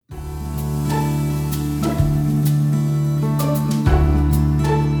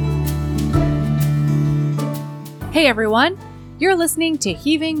Hey everyone, you're listening to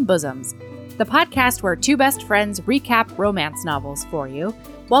Heaving Bosoms, the podcast where two best friends recap romance novels for you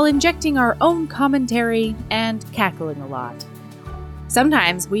while injecting our own commentary and cackling a lot.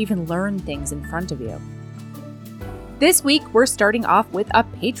 Sometimes we even learn things in front of you. This week, we're starting off with a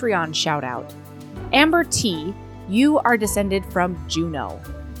Patreon shout-out. Amber T., you are descended from Juno,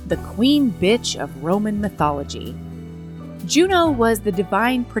 the queen bitch of Roman mythology. Juno was the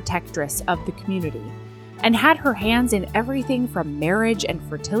divine protectress of the community and had her hands in everything from marriage and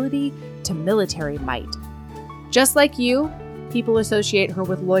fertility to military might. Just like you, people associate her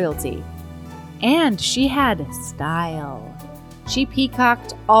with loyalty. And she had style. She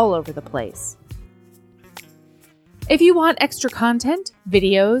peacocked all over the place. If you want extra content,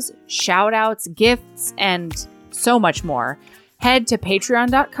 videos, shout-outs, gifts, and so much more, head to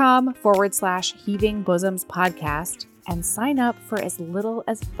patreon.com/Heaving Bosoms podcast and sign up for as little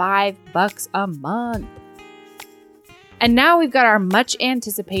as $5 a month. And now we've got our much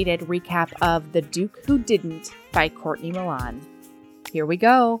anticipated recap of The Duke Who Didn't by Courtney Milan. Here we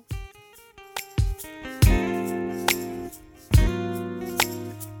go.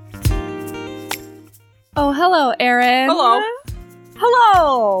 Oh, hello, Erin. Hello.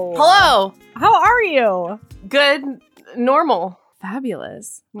 Hello. Hello. How are you? Good. Normal.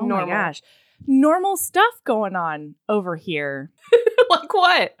 Fabulous. Oh Normal. my gosh. Normal stuff going on over here, Like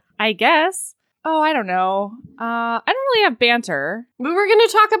what? I guess. Oh, I don't know. I don't really have banter. We were going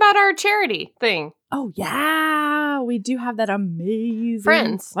to talk about our charity thing. Oh, yeah. We do have that amazing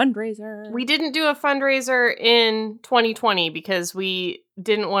Friends. fundraiser. We didn't do a fundraiser in 2020 because we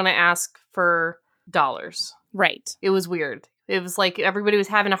didn't want to ask for dollars. Right. It was weird. It was like everybody was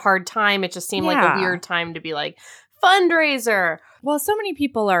having a hard time. It just seemed like Yeah. a weird time to be like, fundraiser. Well, so many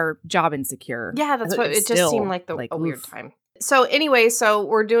people are job insecure. Yeah, that's what It's it just still, seemed like a weird oof. time. So anyway,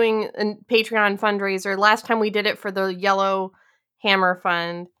 we're doing a Patreon fundraiser. Last time we did it for the Yellow Hammer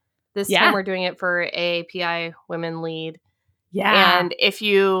Fund. This Yeah. time we're doing it for AAPI Women Lead. Yeah. And if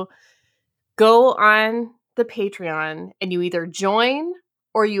you go on the Patreon and you either join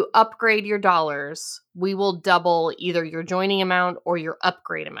or you upgrade your dollars, we will double either your joining amount or your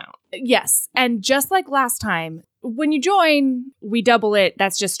upgrade amount. Yes. And just like last time, when you join, we double it.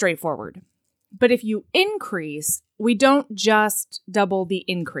 That's just straightforward. But if you increase, we don't just double the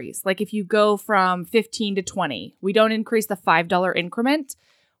increase. Like if you go from 15 to 20, we don't increase the $5 increment.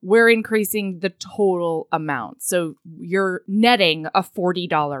 We're increasing the total amount. So you're netting a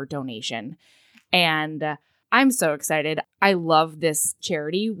 $40 donation. And I'm so excited. I love this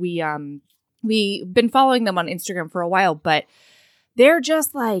charity. We've been following them on Instagram for a while, but they're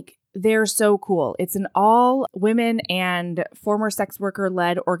so cool. It's an all women and former sex worker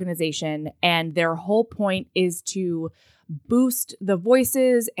led organization. And their whole point is to boost the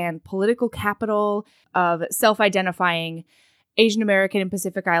voices and political capital of self-identifying Asian American and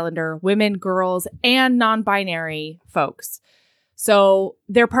Pacific Islander women, girls, and non-binary folks. So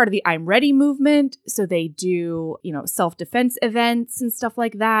they're part of the I'm Ready movement. So they do, self-defense events and stuff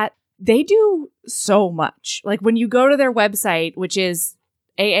like that. They do so much. Like when you go to their website, which is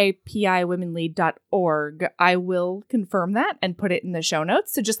aapiwomenlead.org, I will confirm that and put it in the show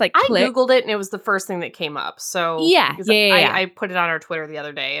notes. So just click. I Googled it and it was the first thing that came up. So Yeah. I put it on our Twitter the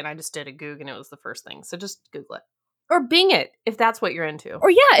other day and I just did a Goog and it was the first thing. So just Google it. Or Bing it if that's what you're into. Or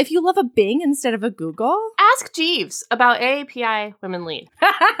yeah, if you love a Bing instead of a Google. Ask Jeeves about AAPI Women Lead.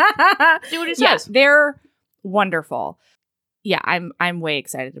 See what he Yeah, says. they're wonderful. Yeah, I'm way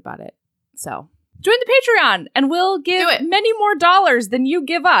excited about it. So join the Patreon and we'll give many more dollars than you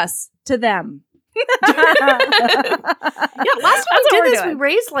give us to them. Yeah, last time we did this, we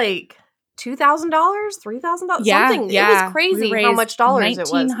raised like $2,000, $3,000, Yeah, something. yeah. It was crazy how much dollars it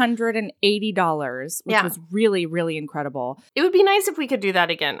was. $1,980, which was really, really incredible. It would be nice if we could do that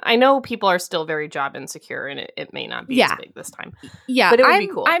again. I know people are still very job insecure and it may not be as big this time. Yeah, but it would be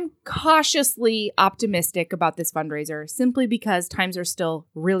cool. I'm cautiously optimistic about this fundraiser simply because times are still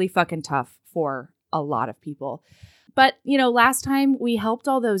really fucking tough for a lot of people. But, last time we helped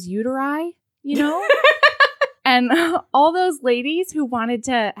all those uteri, and all those ladies who wanted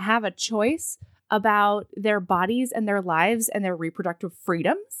to have a choice about their bodies and their lives and their reproductive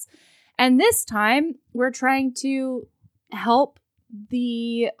freedoms. And this time we're trying to help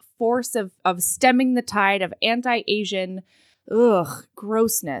the force of stemming the tide of anti-Asian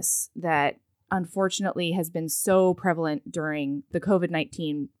grossness that unfortunately has been so prevalent during the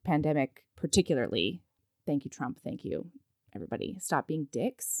COVID-19 pandemic, particularly. Thank you, Trump. Thank you, everybody. Stop being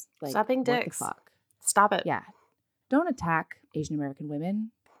dicks. Stop being dicks. What the fuck? Stop it. Yeah. Don't attack Asian American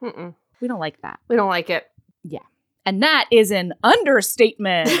women. Mm-mm. We don't like that. We don't like it. Yeah. And that is an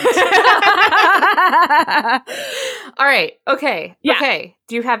understatement. All right. Okay. Yeah. Okay.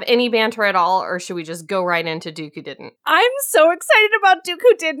 Do you have any banter at all, or should we just go right into Duke Who Didn't? I'm so excited about Duke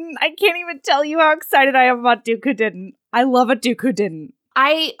Who Didn't. I can't even tell you how excited I am about Duke Who Didn't. I love a Duke Who Didn't.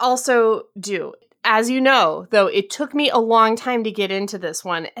 I also do. As you know, though, it took me a long time to get into this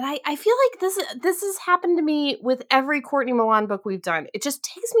one. And I feel like this has happened to me with every Courtney Milan book we've done. It just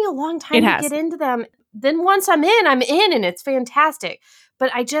takes me a long time to get into them. Then once I'm in, and it's fantastic. But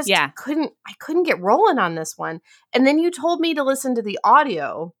I just couldn't get rolling on this one. And then you told me to listen to the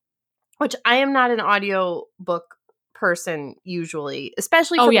audio, which I am not an audio book person usually,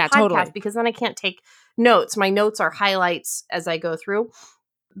 especially for the podcast, totally. Because then I can't take notes. My notes are highlights as I go through.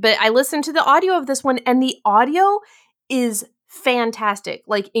 But I listened to the audio of this one, and the audio is fantastic,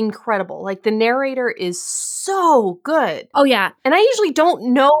 like incredible. Like the narrator is so good. Oh, yeah. And I usually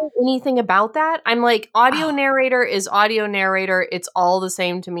don't know anything about that. I'm like, audio narrator is audio narrator. It's all the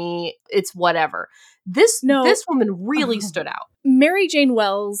same to me. It's whatever. This woman really stood out. Mary Jane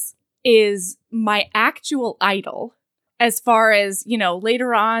Wells is my actual idol. As far as,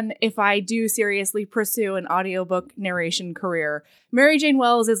 later on, if I do seriously pursue an audiobook narration career, Mary Jane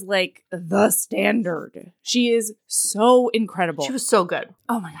Wells is like the standard. She is so incredible. She was so good.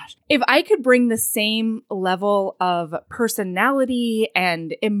 Oh my gosh. If I could bring the same level of personality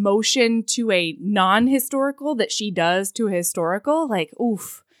and emotion to a non-historical that she does to a historical, like,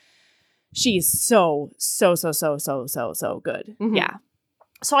 oof, she's so good. Mm-hmm. Yeah.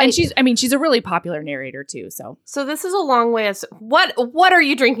 So she's a really popular narrator too. So this is a long way. What are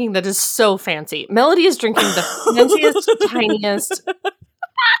you drinking that is so fancy? Melody is drinking the fanciest, tiniest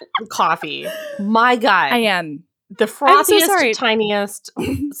coffee. My God, I am the frothiest, tiniest,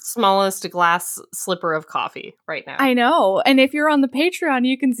 smallest glass slipper of coffee right now. I know. And if you're on the Patreon,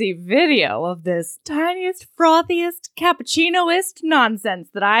 you can see video of this tiniest, frothiest, cappuccinoist nonsense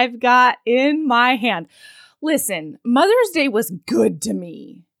that I've got in my hand. Listen, Mother's Day was good to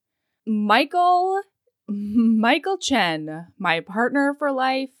me. Michael Chen, my partner for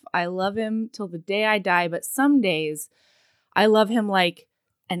life, I love him till the day I die, but some days I love him like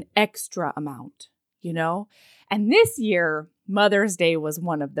an extra amount, And this year, Mother's Day was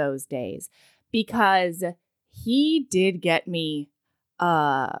one of those days because he did get me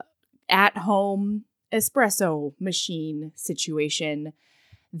at-home espresso machine situation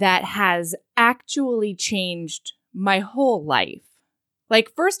that has actually changed my whole life.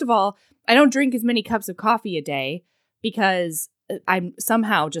 Like, first of all, I don't drink as many cups of coffee a day because I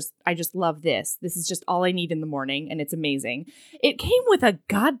just love this. This is just all I need in the morning, and it's amazing. It came with a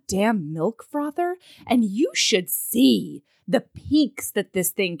goddamn milk frother, and you should see the peaks that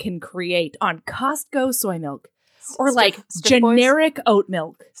this thing can create on Costco soy milk or generic oat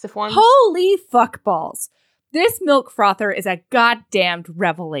milk. Stiff ones. Holy fuck balls. This milk frother is a goddamned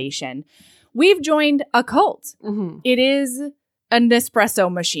revelation. We've joined a cult. Mm-hmm. It is an espresso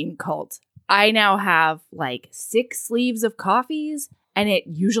machine cult. I now have 6 sleeves of coffees, and it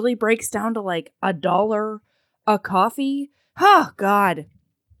usually breaks down to $1 a coffee. Oh, God.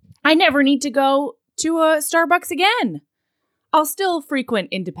 I never need to go to a Starbucks again. I'll still frequent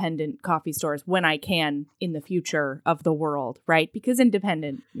independent coffee stores when I can in the future of the world, right? Because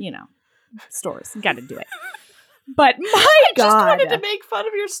independent, stores, got to do it. But my God. I just wanted to make fun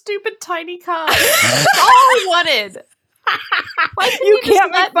of your stupid tiny cup. That's all I wanted. You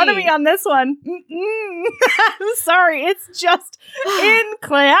can't make fun of me on this one. I'm sorry. It's just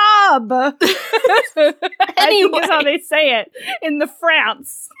incroyable. Anyway. That's how they say it in the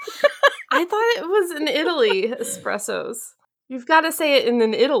France. I thought it was in Italy, espressos. You've got to say it in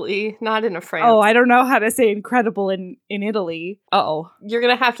an Italy, not in a France. Oh, I don't know how to say incredible in Italy. Uh-oh. You're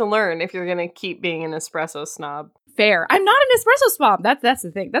going to have to learn if you're going to keep being an espresso snob. Fair. I'm not an espresso snob. That's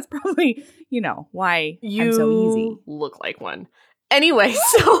the thing. That's probably, why I'm so easy. You look like one. Anyway,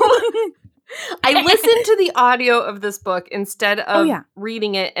 so I listened to the audio of this book instead of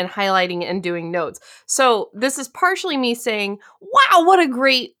reading it and highlighting and doing notes. So this is partially me saying, wow, what a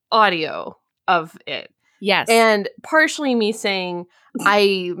great audio of it. Yes. And partially me saying,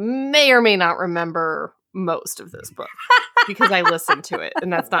 I may or may not remember most of this book because I listened to it,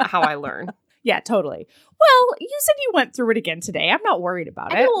 and that's not how I learn. Yeah, totally. Well, you said you went through it again today. I'm not worried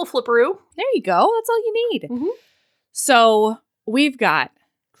about it. I did a little flipperoo. There you go. That's all you need. Mm-hmm. So we've got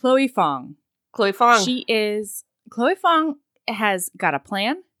Chloe Fong. Chloe Fong. Chloe Fong has got a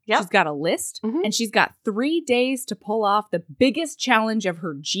plan. Yep. She's got a list. Mm-hmm. And she's got 3 days to pull off the biggest challenge of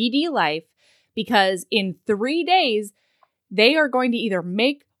her GD life. Because in 3 days, they are going to either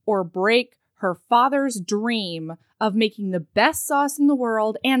make or break her father's dream of making the best sauce in the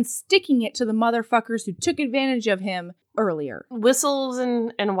world and sticking it to the motherfuckers who took advantage of him earlier. Whistles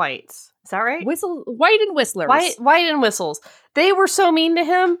and Whites. Is that right? White and Whistlers. White and Whistles. They were so mean to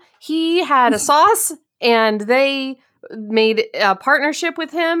him. He had a sauce and they made a partnership with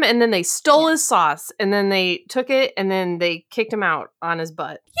him, and then they stole his sauce, and then they took it, and then they kicked him out on his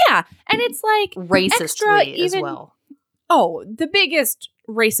butt. Yeah, and it's like racistly as well. Oh, the biggest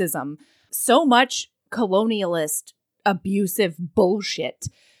racism. So much colonialist, abusive bullshit.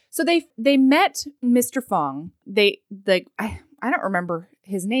 So they met Mr. Fong. I don't remember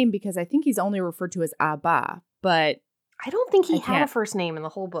his name because I think he's only referred to as Abba, but I don't think he had a first name in the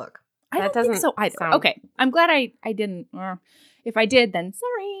whole book. I don't think so either. Okay, I'm glad I didn't. If I did, then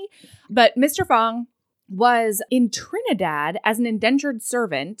sorry. But Mr. Fong was in Trinidad as an indentured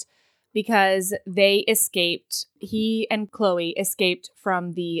servant because they escaped. He and Chloe escaped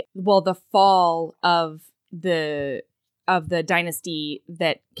from the fall of the dynasty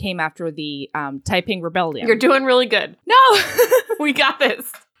that came after the Taiping Rebellion. You're doing really good. No, we got this.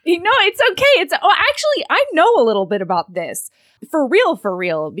 No, it's okay. Actually, I know a little bit about this. For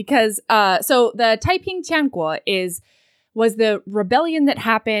real, because so the Taiping Tianguo was the rebellion that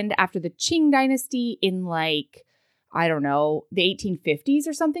happened after the Qing dynasty in I don't know, the 1850s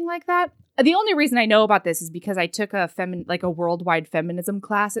or something like that. The only reason I know about this is because I took a worldwide feminism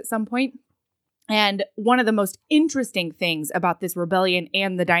class at some point. And one of the most interesting things about this rebellion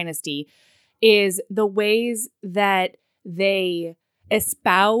and the dynasty is the ways that they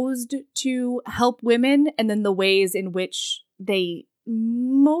espoused to help women, and then the ways in which they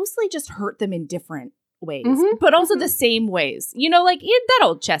mostly just hurt them in different ways, but also the same ways. That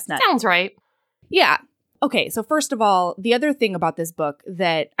old chestnut. Sounds right. Yeah. Okay, so first of all, the other thing about this book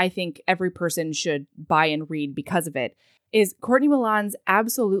that I think every person should buy and read because of it is Courtney Milan's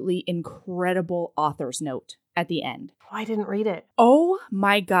absolutely incredible author's note at the end. Oh, I didn't read it. Oh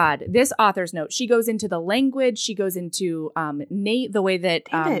my God. This author's note. She goes into the language. She goes into the way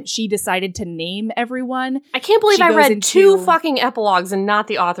that she decided to name everyone. I can't believe I read two fucking epilogues and not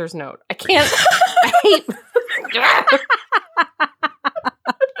the author's note. I can't. I hate.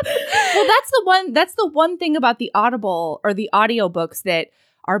 Well, that's the one thing about the Audible or the audiobooks that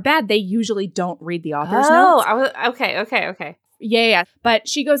are bad. They usually don't read the author's notes. Oh, okay. Yeah. But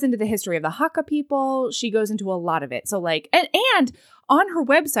she goes into the history of the Hakka people. She goes into a lot of it. So and on her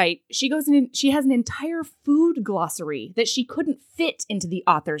website, she has an entire food glossary that she couldn't fit into the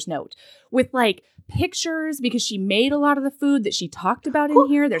author's note with pictures because she made a lot of the food that she talked about in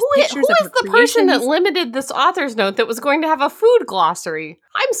here. There's pictures of her creations. Who is the person that limited this author's note that was going to have a food glossary?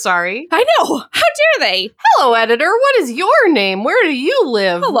 I'm sorry. I know. How dare they? Hello, editor. What is your name? Where do you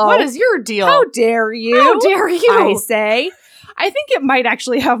live? Hello. What is your deal? How dare you? How dare you? I say. I think it might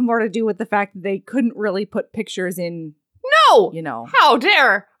actually have more to do with the fact that they couldn't really put pictures in. No. How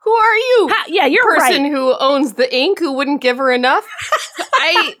dare? Who are you? You're person right. who owns the ink who wouldn't give her enough?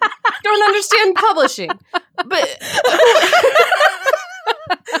 I don't understand publishing. But where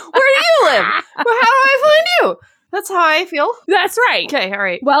do you live? Well, how do I find you? That's how I feel. That's right. Okay, all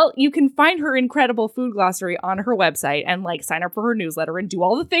right. Well, you can find her incredible food glossary on her website and sign up for her newsletter and do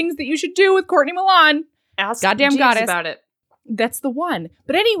all the things that you should do with Courtney Milan. Ask Goddamn Jeeves goddess about it. That's the one.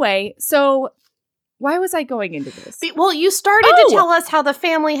 But anyway, so why was I going into this? Well, you started to tell us how the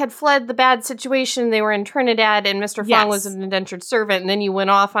family had fled the bad situation. They were in Trinidad and Mr. Fong was an indentured servant. And then you went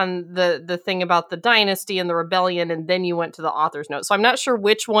off on the thing about the dynasty and the rebellion. And then you went to the author's note. So I'm not sure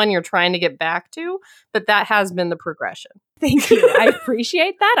which one you're trying to get back to, but that has been the progression. Thank you. I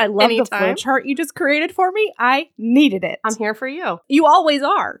appreciate that. I love the flow chart you just created for me. I needed it. I'm here for you. You always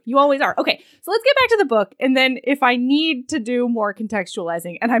are. Okay, so let's get back to the book. And then if I need to do more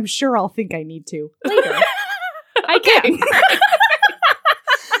contextualizing, and I'm sure I'll think I need to later, I can.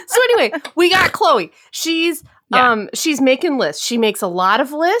 So anyway, we got Chloe. She's making lists. She makes a lot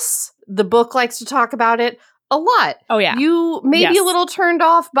of lists. The book likes to talk about it a lot. Oh, yeah. You may be a little turned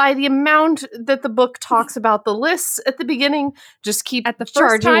off by the amount that the book talks about the lists at the beginning. Just keep at the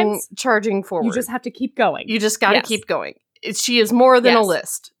first charging forward. You just have to keep going. You just got to keep going. She is more than a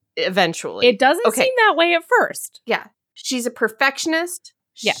list, eventually. It doesn't seem that way at first. Yeah. She's a perfectionist.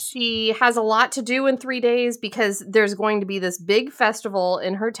 Yes. She has a lot to do in 3 days because there's going to be this big festival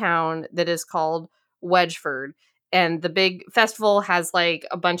in her town that is called Wedgeford. And the big festival has a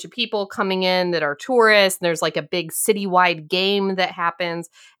bunch of people coming in that are tourists. And there's a big citywide game that happens.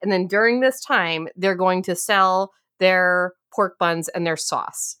 And then during this time, they're going to sell their pork buns and their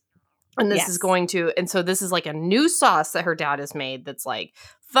sauce. And this is going to, and so this is a new sauce that her dad has made that's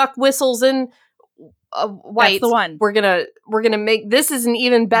fuck whistles and white. That's the one. We're gonna make this is an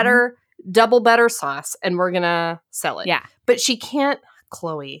even better double better sauce and we're going to sell it. Yeah. But she can't,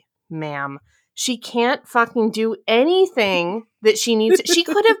 Chloe, ma'am, she can't fucking do anything that she needs. She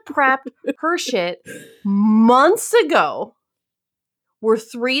could have prepped her shit months ago. We're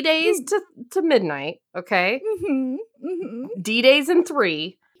 3 days to midnight, okay? Mm-hmm. Mm-hmm. D-Days in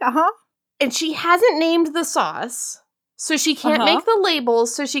 3. Uh-huh. And she hasn't named the sauce. So she can't make the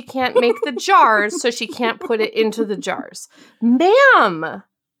labels, so she can't make the jars, so she can't put it into the jars. Ma'am!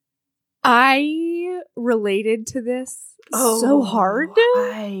 I related to this so hard.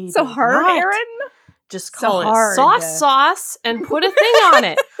 So hard, Aaron. Just call So it hard. sauce and put a thing on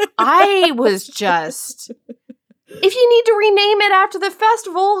it. I was just... If you need to rename it after the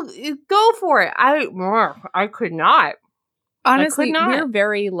festival, go for it. I could not. Honestly, not. we're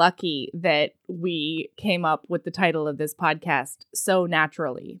very lucky that we came up with the title of this podcast so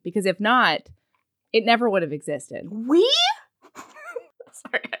naturally. Because if not, it never would have existed. We?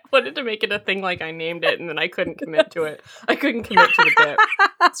 Sorry, I wanted to make it a thing like I named it, and then I couldn't commit to it. I couldn't commit to the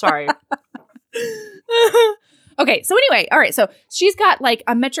bit. Sorry. Okay, so anyway, all right, so she's got like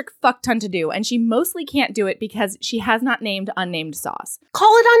a metric fuck ton to do, and she mostly can't do it because she has not named unnamed sauce.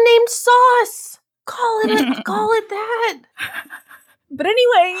 Call it unnamed sauce. Call it that. But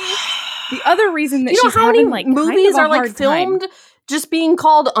anyway, the other reason that you know she's how many having like movies kind of a are like hard time- filmed just being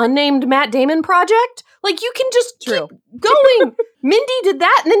called Unnamed Matt Damon Project? Like you can just True. keep going. Mindy did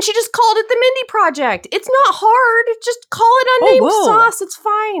that, and then she just called it the Mindy Project. It's not hard. Just call it Unnamed whoa. Sauce. It's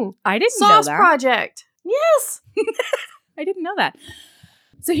fine. I didn't Sauce know that. Project. Yes. I didn't know that.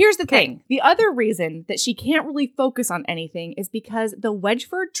 So here's the thing. The other reason that she can't really focus on anything is because the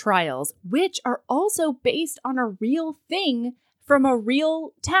Wedgeford trials, which are also based on a real thing from a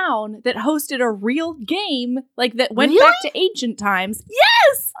real town that hosted a real game, like that went back to ancient times.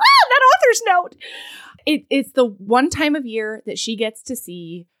 Yes! Ah, that author's note! It's the one time of year that she gets to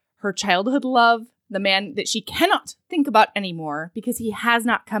see her childhood love, the man that she cannot think about anymore because he has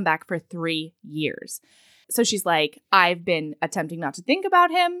not come back for 3 years. So she's like, I've been attempting not to think about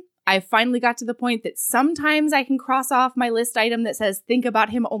him. I finally got to the point that sometimes I can cross off my list item that says think about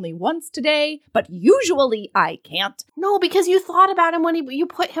him only once today, but usually I can't. No, because you thought about him when you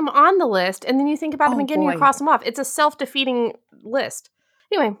put him on the list, and then you think about him again and you cross him off. It's a self-defeating list.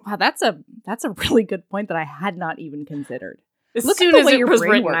 Anyway. Wow, that's a really good point that I had not even considered. As Look soon at the as way it your was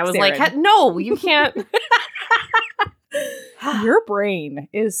brain written, works, I was Aaron. like, no, you can't. Your brain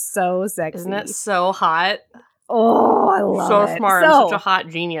is so sexy. Isn't it so hot? Oh, I love So it. smart. I'm such a hot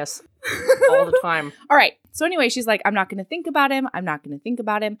genius all the time. All right. So anyway, she's like, I'm not going to think about him. I'm not going to think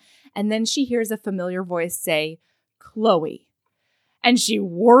about him. And then she hears a familiar voice say, Chloe. And she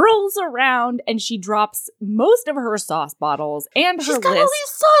whirls around and she drops most of her sauce bottles and her She's got all list.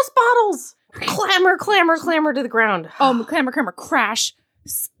 these sauce bottles. Clamor, clamor, clamor to the ground. Clamor, clamor, crash,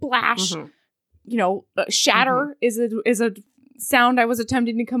 splash. Mhm. You know, shatter is a sound I was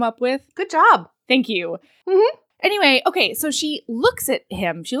attempting to come up with. Good job. Thank you. Mm-hmm. Anyway, okay, so she looks at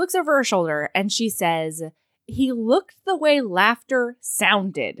him. She looks over her shoulder and she says, he looked the way laughter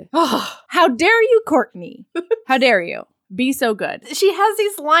sounded. How dare you, Courtney? How dare you? Be so good. She has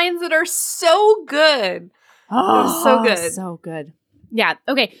these lines that are so good. Oh, It was so good. So good. Yeah.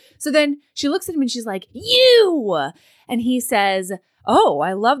 Okay. So then she looks at him and she's like, you. And he says, oh,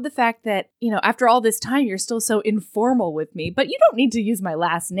 I love the fact that, after all this time, you're still so informal with me, but you don't need to use my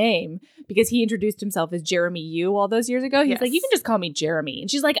last name because he introduced himself as Jeremy Yu all those years ago. He's like, you can just call me Jeremy. And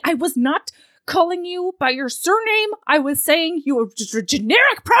she's like, I was not calling you by your surname. I was saying you were just a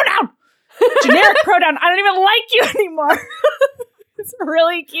generic pronoun. Generic pronoun. I don't even like you anymore. It's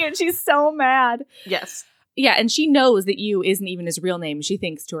really cute. She's so mad. Yes. Yeah, and she knows that Yu isn't even his real name, she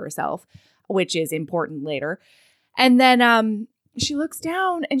thinks to herself, which is important later. And then she looks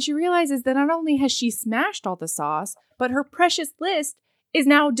down and she realizes that not only has she smashed all the sauce, but her precious list is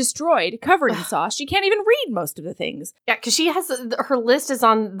now destroyed, covered in sauce. She can't even read most of the things. Yeah, because she has her list is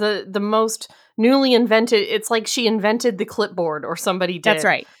on the most newly invented. It's like she invented the clipboard, or somebody did. That's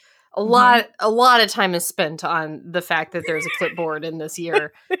right. A lot of time is spent on the fact that there's a clipboard in this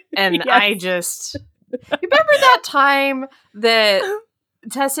year, and Yes. I just remember that time that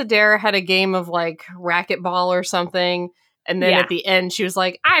Tessa Dare had a game of like racquetball or something. And then at the end, she was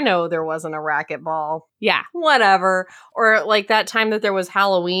like, I know there wasn't a racquetball. Yeah. Whatever. Or like that time that there was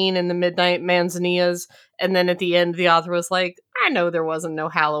Halloween in the Midnight Manzanitas. And then at the end, the author was like, I know there wasn't no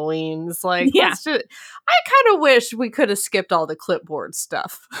Halloweens. Like, I kind of wish we could have skipped all the clipboard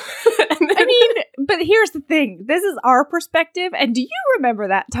stuff. I mean, but here's the thing. This is our perspective. And do you remember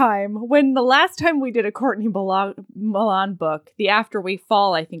that time when the last time we did a Courtney Milan book, the After We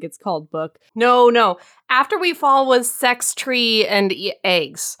Fall, I think it's called book. No. After We Fall was Sex Tree and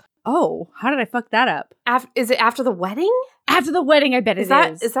Eggs. Oh, how did I fuck that up? Is it after the wedding? After the wedding, I bet it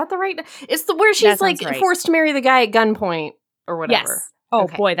is. Is that the right? It's the where she's like right. forced to marry the guy at gunpoint or whatever. Yes. Oh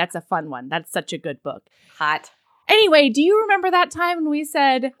Okay. boy, that's a fun one. That's such a good book. Hot. Anyway, do you remember that time when we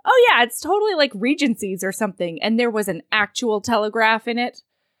said, oh yeah, it's totally like Regency's or something, and there was an actual telegraph in it?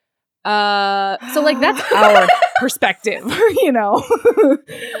 So like that's our perspective, you know.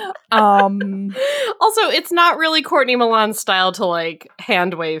 Also, it's not really Courtney Milan's style to like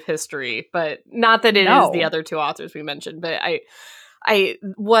hand wave history, but not that it is the other two authors we mentioned, but I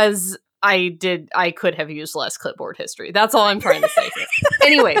could have used less clipboard history. That's all I'm trying to say here.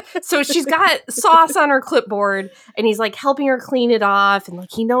 Anyway, so she's got sauce on her clipboard and he's like helping her clean it off and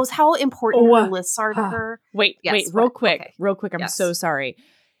like he knows how important her lists are to her. Wait, real quick. I'm so sorry.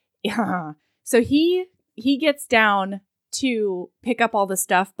 Yeah. So he gets down to pick up all the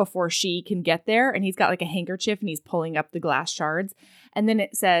stuff before she can get there, and he's got like a handkerchief and he's pulling up the glass shards. And then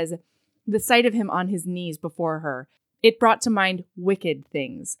it says, the sight of him on his knees before her, it brought to mind wicked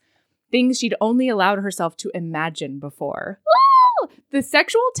things she'd only allowed herself to imagine before. Woo! The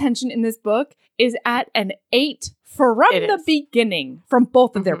sexual tension in this book is at an 8 from the beginning, from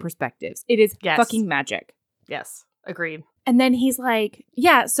both of their perspectives. It is fucking magic. Yes, agreed. And then he's like,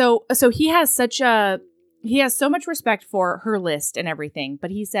 yeah, so he has so much respect for her list and everything,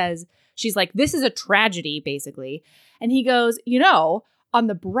 but he says, she's like, this is a tragedy, basically. And he goes, you know, on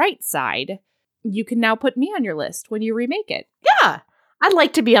the bright side, you can now put me on your list when you remake it. Yeah, I'd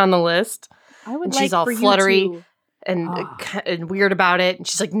like to be on the list. I would. And like she's all for fluttery you to... and weird about it. And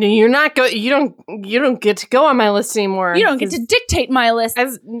she's like, no, you're not you don't get to go on my list anymore. You don't get to dictate my list. I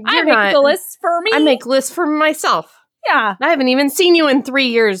make the lists for me. I make lists for myself. Yeah. I haven't even seen you in 3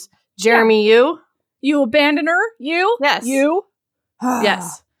 years, Jeremy. Yeah. You abandoner? You? Yes. You?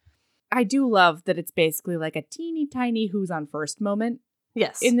 Yes. I do love that it's basically like a teeny tiny who's on first moment.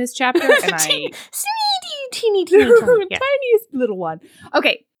 Yes. In this chapter. And teeny, tiniest little one.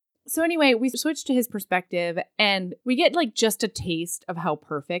 Okay. So anyway, we switch to his perspective and we get like just a taste of how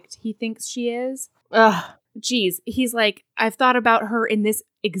perfect he thinks she is. Ugh. Geez, he's like, I've thought about her in this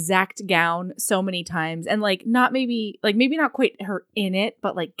exact gown so many times and like maybe not quite her in it,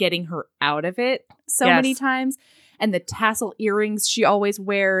 but like getting her out of it so many times. And the tassel earrings she always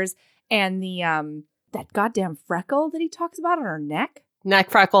wears and the that goddamn freckle that he talks about on her neck.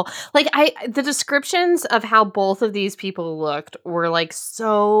 Neck freckle. Like the descriptions of how both of these people looked were like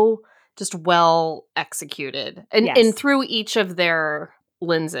so just well executed. And through each of their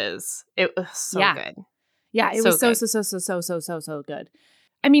lenses, it was so good. Yeah, it was so good.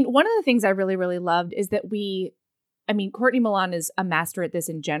 I mean, one of the things I really, really loved is that Courtney Milan is a master at this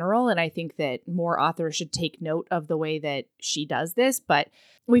in general, and I think that more authors should take note of the way that she does this. But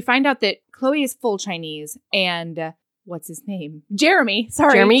we find out that Chloe is full Chinese, and what's his name? Jeremy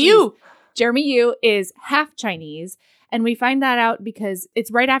Yu is half Chinese. And we find that out because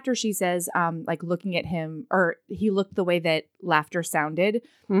it's right after she says, like looking at him, or he looked the way that laughter sounded.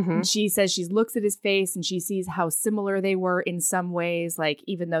 Mm-hmm. And she says she looks at his face and she sees how similar they were in some ways, like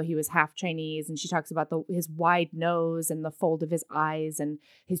even though he was half Chinese. And she talks about his wide nose and the fold of his eyes and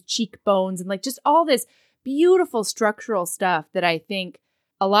his cheekbones and like just all this beautiful structural stuff that I think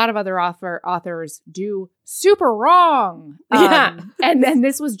a lot of other authors do super wrong. And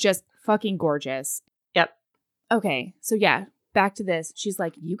this was just fucking gorgeous. Yep. Okay, so yeah, back to this. She's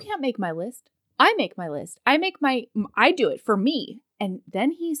like, you can't make my list. I make my list. I do it for me. And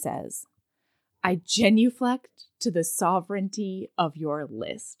then he says, I genuflect to the sovereignty of your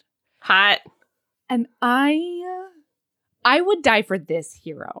list. Hot. And I would die for this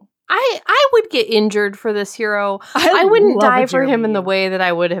hero. I would get injured for this hero. I wouldn't die for him in the way that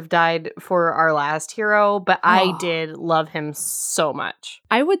I would have died for our last hero, but I did love him so much.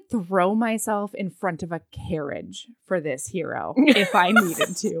 I would throw myself in front of a carriage for this hero if I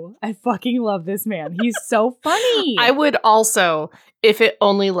needed to. I fucking love this man. He's so funny. I would also, if it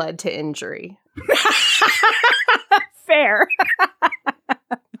only led to injury. Fair.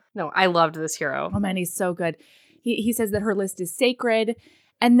 No, I loved this hero. Oh man, he's so good. He says that her list is sacred.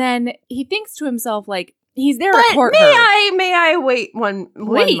 And then he thinks to himself, like, he's there to court her. May I wait one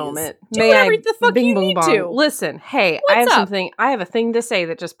moment? Do whatever the fuck you need to. Listen, hey, What's up? I have a thing to say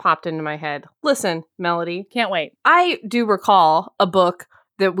that just popped into my head. Listen, Melody. Can't wait. I do recall a book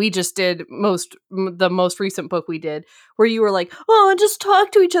that we just did, the most recent book we did, where you were like, oh, just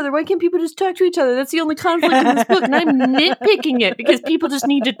talk to each other. Why can't people just talk to each other? That's the only conflict in this book. And I'm nitpicking it because people just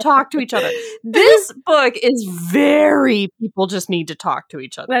need to talk to each other. This book is people just need to talk to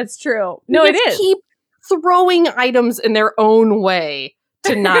each other. That's true. No, it is. Keep throwing items in their own way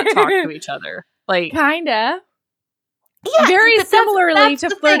to not talk to each other. Like, kinda. Yeah, very that's similarly to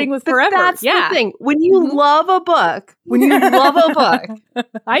the Flirting thing. with But Forever. That's Yeah. the thing. When you Mhm. love a book,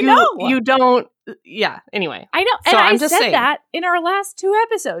 I know. you don't. Yeah. Anyway, I know. So And I'm I just said saying. that in our last 2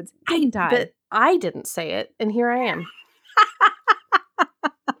 episodes, didn't I? But I didn't say it, and here I am.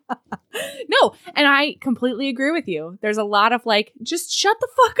 No, and I completely agree with you. There's a lot of like, just shut the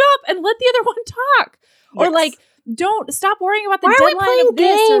fuck up and let the other one talk. Or Yes. like, don't stop worrying about the Why are we deadline playing of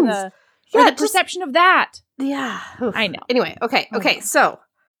this games? or the perception of that. Yeah. Oof. I know. Anyway, okay. Okay. So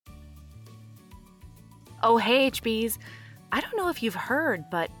Oh, hey, HBs. I don't know if you've heard,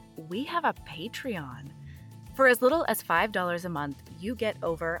 but we have a Patreon. For as little as $5 a month, you get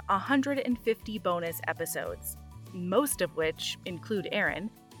over 150 bonus episodes, most of which include Aaron,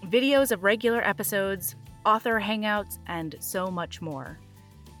 videos of regular episodes, author hangouts, and so much more.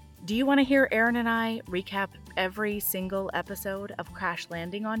 Do you want to hear Aaron and I recap every single episode of Crash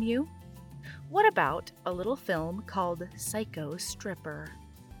Landing on You? What about a little film called Psycho Stripper?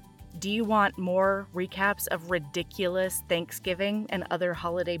 Do you want more recaps of ridiculous Thanksgiving and other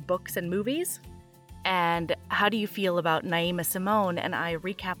holiday books and movies? And how do you feel about Naima Simone and I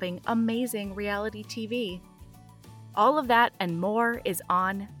recapping amazing reality TV? All of that and more is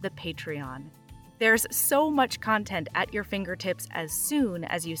on the Patreon. There's so much content at your fingertips as soon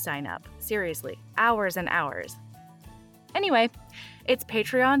as you sign up. Seriously, hours and hours. Anyway, it's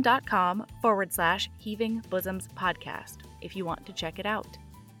patreon.com/Heaving Bosoms Podcast if you want to check it out.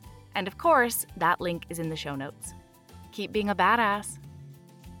 And of course, that link is in the show notes. Keep being a badass.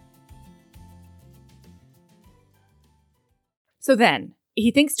 So then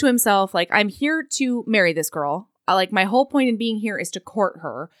he thinks to himself, like, I'm here to marry this girl. Like, my whole point in being here is to court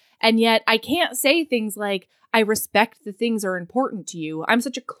her. And yet I can't say things like, I respect the things are important to you. I'm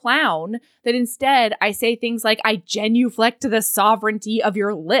such a clown that instead I say things like, I genuflect to the sovereignty of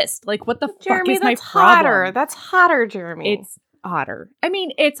your list. Like, what the fuck is my problem? hotter. That's hotter, Jeremy. It's hotter. I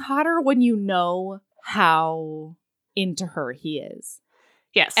mean, it's hotter when you know how into her he is.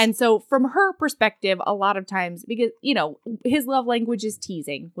 yes. And so from her perspective, a lot of times, because, you know, his love language is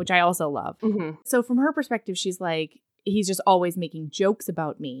teasing, which I also love. Mhm. So from her perspective, she's like, he's just always making jokes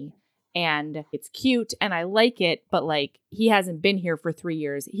about me. And it's cute and I like it, but like he hasn't been here for 3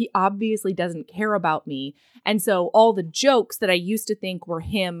 years. He obviously doesn't care about me. And so all the jokes that I used to think were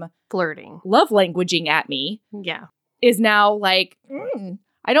him flirting. love languaging at me Yeah. is now like,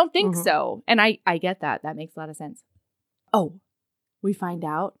 I don't think Mhm. so. And I get that. That makes a lot of sense. Oh, we find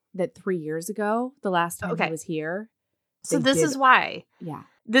out that 3 years ago, the last time Okay. he was here. So they this did- is why. Yeah.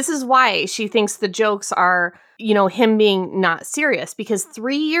 This is why she thinks the jokes are, you know, him being not serious. Because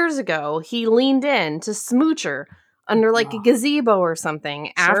 3 years ago, he leaned in to smooch her under like a Oh. gazebo or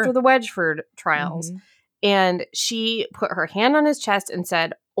something after Sure. the Wedgeford trials. Mhm. And she put her hand on his chest and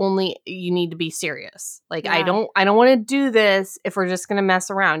said, only you need to be serious. Like, I Yeah. don't want to do this if we're just going to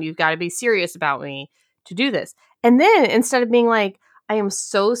mess around. You've got to be serious about me to do this. And then instead of being like, I am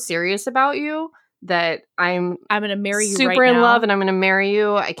so serious about you that I'm I'm going to marry you super right in now. love and I'm going to marry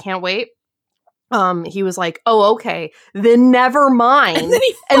you. I can't wait. He was like, oh, okay, then never mind. And then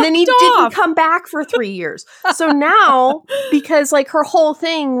he, And then he fucked didn't off. come back for 3 years. So now, because like her whole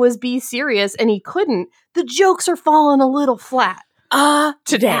thing was be serious and he couldn't, the jokes are falling a little flat.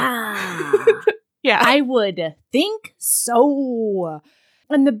 Today. Yeah. I would think so.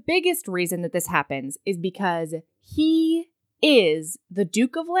 And the biggest reason that this happens is because he is the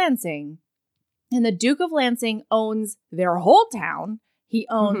Duke of Lansing. And the Duke of Lansing owns their whole town. He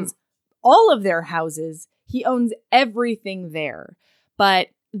owns all of their houses. He owns everything there. But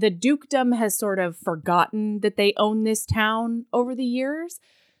the dukedom has sort of forgotten that they own this town over the years.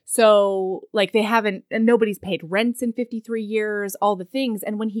 So, like, they haven't, and nobody's paid rents in 53 years, all the things.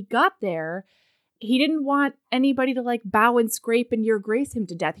 And when he got there, he didn't want anybody to, like, bow and scrape and your grace him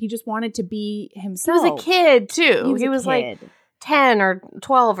to death. He just wanted to be He himself. was a kid too. He was a like kid. 10 or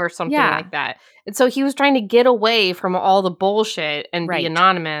 12 or something Yeah. like that. And so he was trying to get away from all the bullshit and Right. be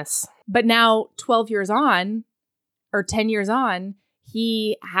anonymous. But now, 12 years on, or 10 years on,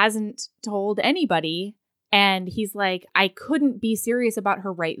 he hasn't told anybody. And he's like, I couldn't be serious about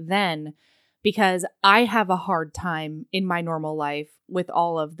her right then because I have a hard time in my normal life with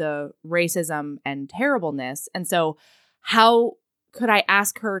all of the racism and terribleness. And so how could I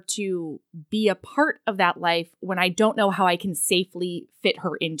ask her to be a part of that life when I don't know how I can safely fit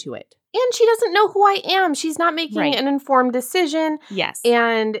her into it? And she doesn't know who I am. She's not making Right. an informed decision. Yes.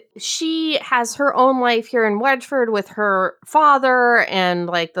 And she has her own life here in Wedgeford with her father and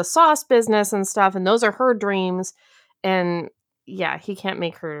like the sauce business and stuff. And those are her dreams. And yeah, he can't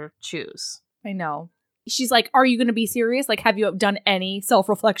make her choose. I know. she's like, are you going to be serious? Like, have you done any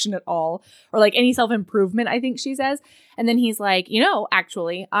self-reflection at all? Or like any self-improvement, I think she says. And then he's like,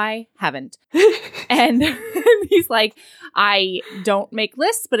 actually, I haven't. And he's like, I don't make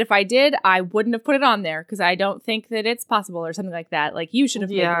lists, but if I did, I wouldn't have put it on there because I don't think that it's possible or something like that. Like, you should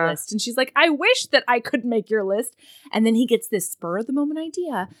have made a list. And she's like, I wish that I could make your list. And then he gets this spur of the moment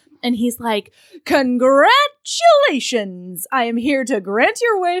idea. And he's like, congratulations. I am here to grant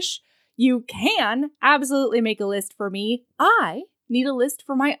your wish. You can absolutely make a list for me. I need a list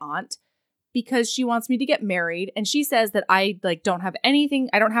for my aunt because she wants me to get married. And she says that I don't have anything.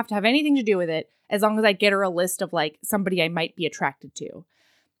 I don't have to have anything to do with it as long as I get her a list of somebody I might be attracted to.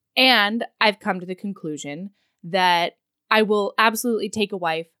 And I've come to the conclusion that I will absolutely take a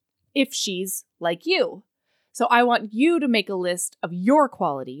wife if she's like you. So I want you to make a list of your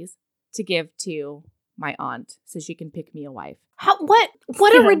qualities to give to my aunt so she can pick me a wife.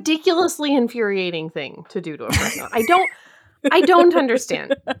 What a ridiculously infuriating thing to do to a person. I don't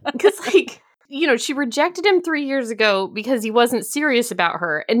understand. Because she rejected him 3 years ago because he wasn't serious about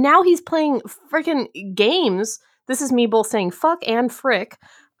her. And now he's playing freaking games. This is me both saying fuck and frick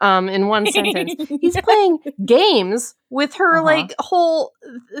in one sentence. He's playing games with her whole,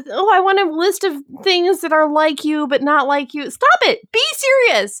 I want a list of things that are like you but not like you. Stop it. Be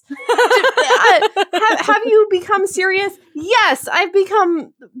serious. Have you become serious? Yes, I've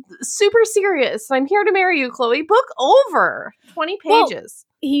become super serious. I'm here to marry you, Chloe. Book over. 20 pages. Well,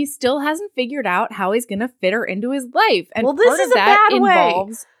 he still hasn't figured out how he's going to fit her into his life. And this part is of a that bad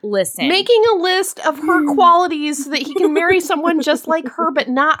involves, way. Making a list of her qualities so that he can marry someone just like her but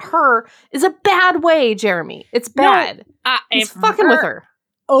not her is a bad way, Jeremy. It's bad. No, he's fucking with her.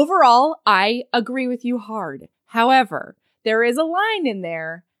 Overall, I agree with you hard. However, there is a line in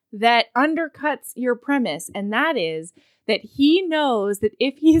there that undercuts your premise, and that is that he knows that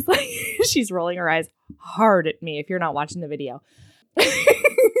if he's she's rolling her eyes hard at me if you're not watching the video.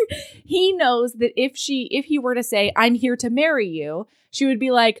 He knows that if he were to say, I'm here to marry you, she would be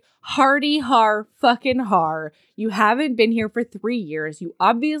like, hardy har fucking har. You haven't been here for 3 years. You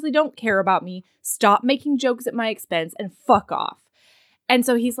obviously don't care about me. Stop making jokes at my expense and fuck off. And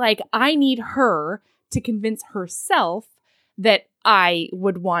so he's like, I need her to convince herself that I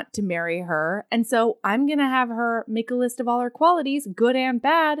would want to marry her. And so I'm going to have her make a list of all her qualities, good and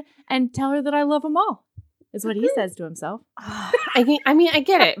bad, and tell her that I love them all. Is what he says to himself. I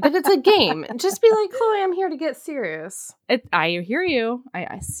get it, but it's a game. Just be like, Chloe, I'm here to get serious. I hear you.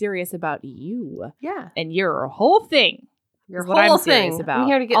 I'm serious about you. Yeah. And your whole thing. Your whole thing. I'm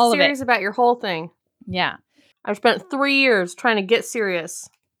here to get serious about your whole thing. Yeah. I've spent 3 years trying to get serious.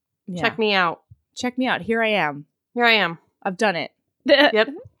 Yeah. Check me out. Check me out. Here I am. I've done it. Yep.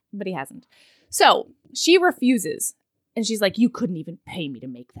 But he hasn't. So she refuses. And she's like, you couldn't even pay me to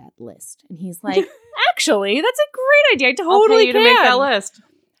make that list. And he's like, actually, that's a great idea. I totally I'll pay you to make that list.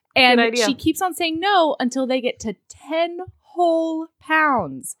 And she keeps on saying no until they get to 10 whole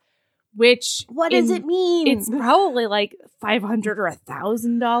pounds, which... What does it mean? It's probably like $500 or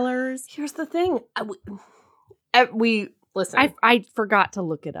 $1,000. Here's the thing. Listen. I forgot to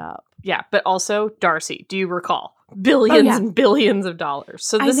look it up. Yeah, but also, Darcy, do you recall? Billions and billions of dollars.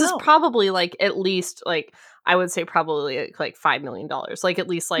 So this is probably at least I would say probably like $5 million, at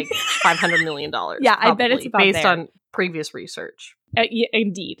least $500 million. Yeah, I bet it's about based on previous research. Yeah,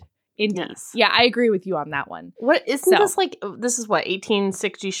 indeed. Yes. Yeah, I agree with you on that one. What this this is what,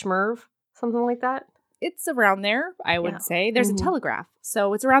 1860 schmerv? Something like that? It's around there, I would say. There's a telegraph,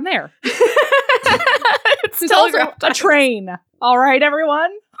 so it's around there. It's also a train. All right, everyone.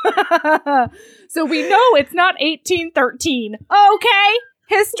 So we know it's not 1813. Okay.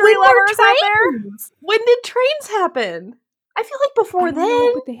 History lovers out there. When did trains happen? I feel like before then.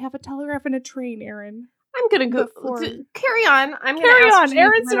 Know, but they have a telegraph and a train, Erin. I'm going to go. Carry on. Carry on.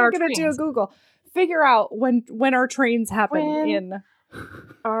 Erin's going to do a Google. Figure out when our trains happen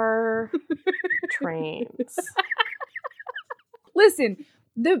our trains. Listen,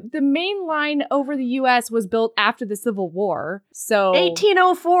 the main line over the U.S. was built after the Civil War, so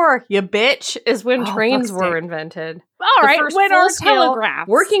 1804, you bitch, is when trains were invented. All right, when our telegraph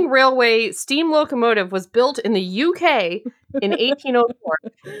working railway steam locomotive was built in the UK in 1804,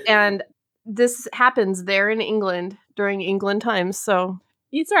 and this happens there in England during England times. So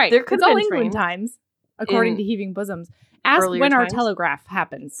it's right. There could it's all England times, according to Heaving Bosoms. Ask when our telegraph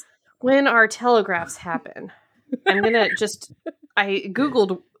happens. When our telegraphs happen. I'm gonna I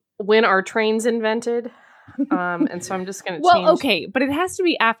Googled when are trains invented, and so I'm just gonna change. Well, okay, but it has to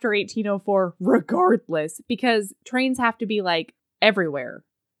be after 1804 regardless, because trains have to be everywhere.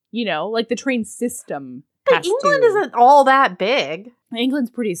 The train system. But England isn't all that big.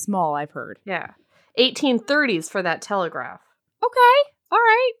 England's pretty small, I've heard. Yeah. 1830s for that telegraph. Okay. All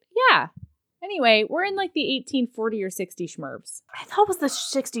right. Yeah. Anyway, we're in like the 1840 or 60 schmervs. I thought it was the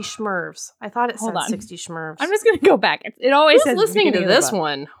 60 schmervs. I thought it Hold said on. 60 schmervs. I'm just going to go back. It always Who's says listening to beginning of the this book.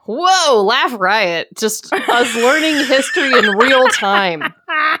 one? Whoa, Laugh Riot. Just us learning history in real time.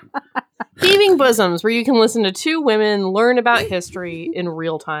 Heaving Bosoms, where you can listen to two women learn about history in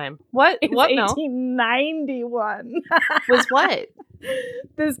real time. What? It's What? No. 1891. Was what?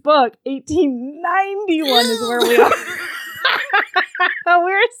 This book, 1891 is where we are.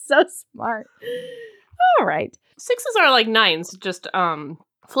 We're so smart. All right. Sixes are like nines, just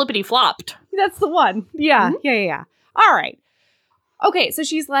flippity flopped. That's the one. Yeah. Yeah. All right. Okay, so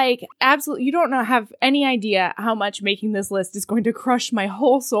she's like, absolutely, you don't have any idea how much making this list is going to crush my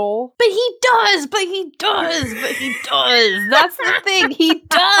whole soul. But he does. That's the thing. He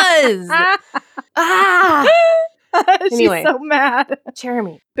does. Anyway. She's so mad.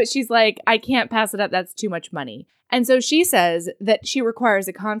 Jeremy. But she's like, I can't pass it up. That's too much money. And so she says that she requires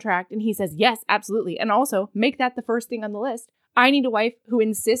a contract. And he says, yes, absolutely. And also make that the first thing on the list. I need a wife who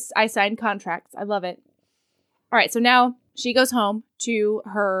insists I sign contracts. I love it. All right. So now she goes home to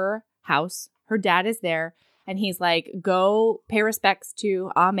her house. Her dad is there. And he's like, go pay respects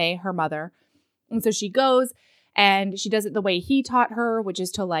to Ame, her mother. And so she goes. And she does it the way he taught her, which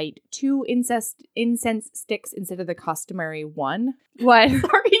is to light 2 incense sticks instead of the customary 1. What?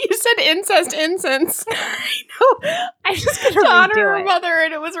 Sorry, you said incense. I know. I'm just going to honor redo her it. mother,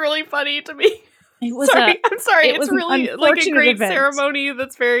 and it was really funny to me. It was I'm sorry. it was It's an really like a unfortunate great event. ceremony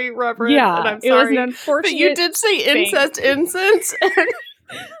that's very reverent. Yeah, and I'm it was sorry. an unfortunate But you did say incest, incense.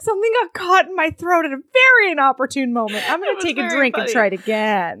 Something got caught in my throat at a very inopportune moment. I'm going It to was take a very drink funny. and try it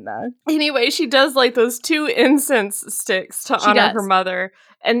again. Anyway, she does like those 2 incense sticks to She honor does. her mother.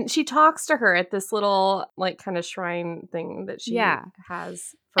 And she talks to her at this little like kind of shrine thing that she Yeah.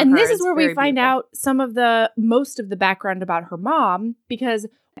 has. For And her. this is It's where we very find beautiful. out most of the background about her mom, because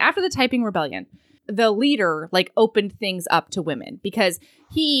after the Taiping Rebellion, the leader like opened things up to women because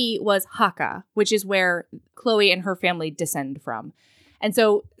he was Hakka, which is where Chloe and her family descend from. And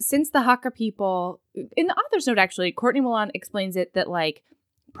so since the Hakka people, in the author's note, actually, Courtney Milan explains it that like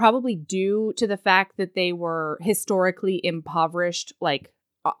probably due to the fact that they were historically impoverished, like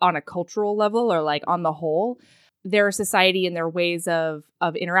on a cultural level or like on the whole, their society and their ways of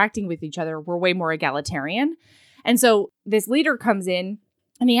interacting with each other were way more egalitarian. And so this leader comes in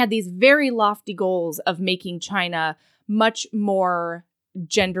and he had these very lofty goals of making China much more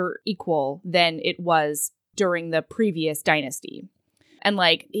gender equal than it was during the previous dynasty. And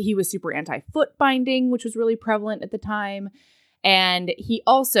like he was super anti-foot binding, which was really prevalent at the time. And he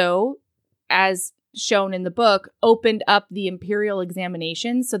also, as shown in the book, opened up the imperial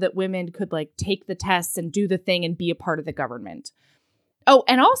examinations so that women could like take the tests and do the thing and be a part of the government. Oh,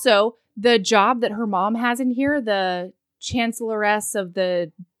 and also the job that her mom has in here, the chancelloress of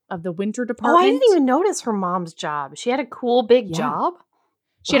the winter Oh, department. I didn't even notice her mom's job. She had a cool big Yeah. job.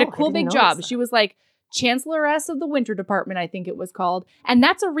 She had Oh, a I cool didn't big notice job. that. She was like chancelloress of the winter department, I think it was called. And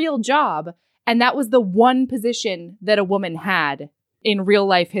that's a real job. And that was the one position that a woman had in real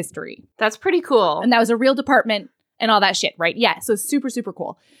life history. That's pretty cool. And that was a real department and all that shit, right? Yeah. So super, super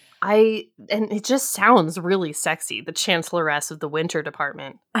cool. And it just sounds really sexy. The chancelloress of the winter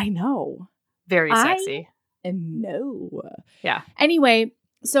department. I know. Very I- sexy. And no. Yeah. Anyway,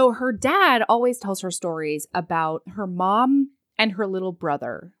 so her dad always tells her stories about her mom and her little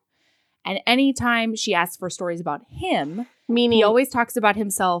brother. And anytime she asks for stories about him, Meaning he always talks about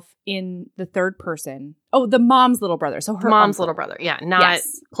himself in the third person. Oh, the mom's little brother. So her mom's uncle. little brother. Yeah, not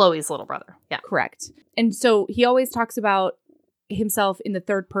Yes. Chloe's little brother. Yeah. Correct. And so he always talks about himself in the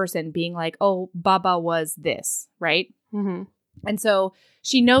third person being like, oh, Baba was this, right? Mm-hmm. And so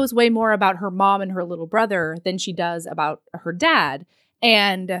she knows way more about her mom and her little brother than she does about her dad.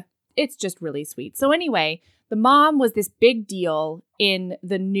 And it's just really sweet. So anyway, the mom was this big deal in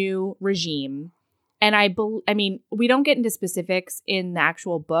the new regime. And I mean, we don't get into specifics in the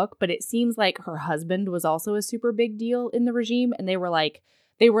actual book, but it seems like her husband was also a super big deal in the regime. And they were like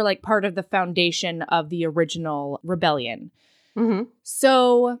part of the foundation of the original rebellion. Mm-hmm.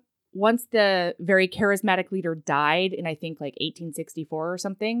 So once the very charismatic leader died in, I think, like 1864 or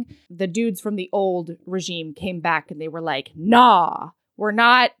something, the dudes from the old regime came back and they were like, nah, we're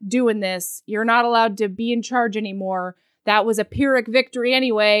not doing this. You're not allowed to be in charge anymore. That was a Pyrrhic victory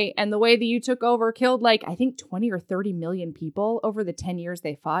anyway. And the way that you took over killed like, I think 20 or 30 million people over the 10 years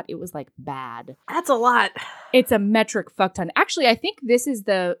they fought. It was like bad. That's a lot. It's a metric fuck ton. Actually, I think this is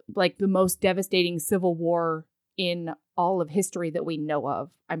the most devastating civil war in all of history that we know of.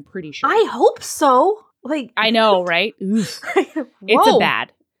 I'm pretty sure. I hope so. Like I know, right? Oof. Whoa. It's a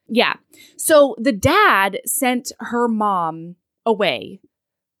bad. Yeah. So the dad sent her mom away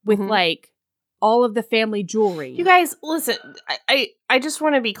with like all of the family jewelry. You guys, listen, I just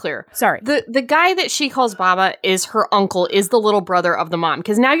want to be clear. Sorry. The guy that she calls Baba is her uncle, is the little brother of the mom.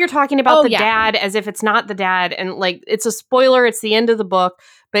 Because now you're talking about dad as if it's not the dad. And like, it's a spoiler. It's the end of the book.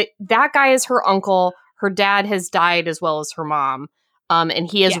 But that guy is her uncle. Her dad has died as well as her mom.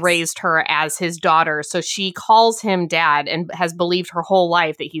 And he has raised her as his daughter. So she calls him dad and has believed her whole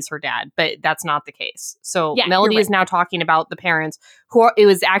life that he's her dad. But that's not the case. So Melody is now talking about the parents it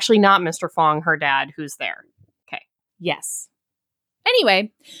was actually not Mr. Fong, her dad, who's there. Okay. Yes.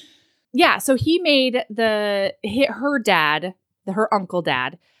 Anyway, yeah. So he made her uncle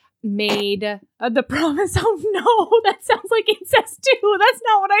dad, made the promise. Oh no, that sounds like incest too. That's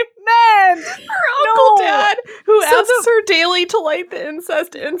not what I meant. Her uncle dad, who asks her daily to light the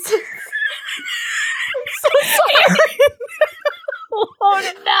incest incense. I'm so sorry. Oh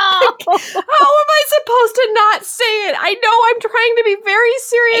no! How am I supposed to not say it? I know I'm trying to be very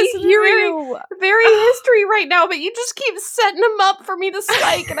serious and very history right now, but you just keep setting them up for me to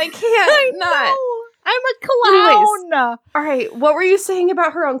spike, and I can't not. I'm a clown. Anyways, all right, what were you saying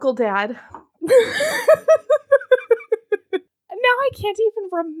about her uncle dad? Now I can't even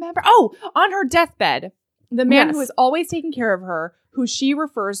remember. Oh, on her deathbed, the man who is always taking care of her, who she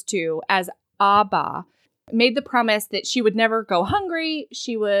refers to as Abba, made the promise that she would never go hungry,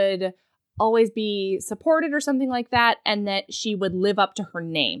 she would always be supported or something like that, and that she would live up to her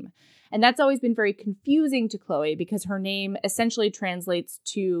name. And that's always been very confusing to Chloe because her name essentially translates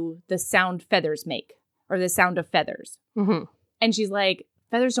to the sound feathers make, or the sound of feathers. Mm-hmm. And she's like,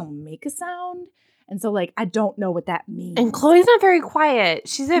 feathers don't make a sound? And so, like, I don't know what that means. And Chloe's not very quiet.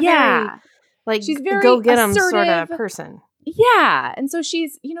 She's a very, like, she's very go get 'em assertive sort of person. Yeah. And so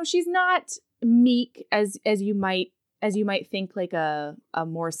she's not meek as you might think like a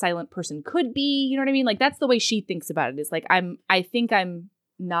more silent person could be. You know what I mean? Like, that's the way she thinks about it. Is like, I think I'm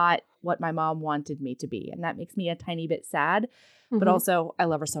not what my mom wanted me to be. And that makes me a tiny bit sad. But also, I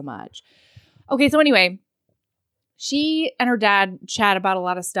love her so much. Okay, so anyway, she and her dad chat about a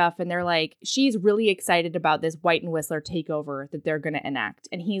lot of stuff, and they're like, she's really excited about this White and Whistler takeover that they're going to enact.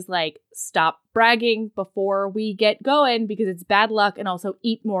 And he's like, stop bragging before we get going because it's bad luck, and also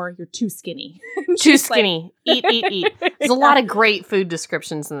eat more. You're too skinny. Too skinny. Like, eat. There's a lot of great food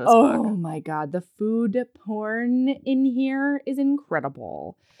descriptions in this book. Oh my God. The food porn in here is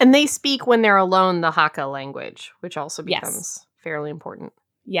incredible. And they speak when they're alone the Hakka language, which also becomes fairly important.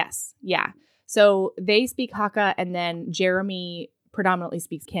 Yes. Yeah. So they speak Hakka, and then Jeremy predominantly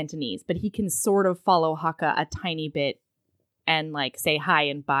speaks Cantonese, but he can sort of follow Hakka a tiny bit and like say hi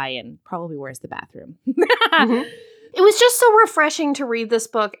and bye and probably where's the bathroom. It was just so refreshing to read this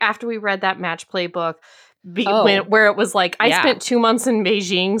book after we read that match play book where it was like, I spent 2 months in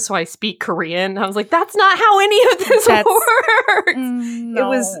Beijing, so I speak Korean. I was like, that's not how any of this works.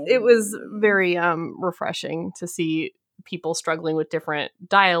 No. It was very refreshing to see people struggling with different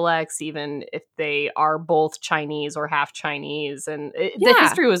dialects, even if they are both Chinese or half Chinese. And the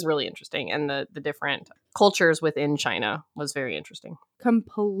history was really interesting. And the different cultures within China was very interesting.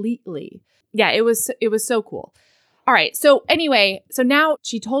 Completely. Yeah, it was so cool. All right. So anyway, so now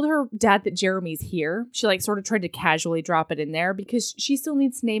she told her dad that Jeremy's here. She like sort of tried to casually drop it in there because she still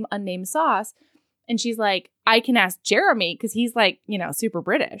needs to name unnamed sauce. And she's like, I can ask Jeremy because he's like, super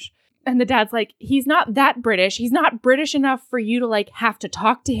British. And the dad's like, he's not that British. He's not British enough for you to like have to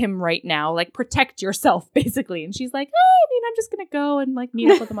talk to him right now. Like, protect yourself, basically. And she's like, I'm just going to go and like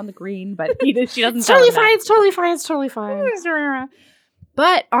meet up with him on the green. But she doesn't It's totally fine.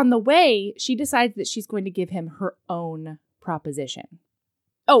 But on the way, she decides that she's going to give him her own proposition.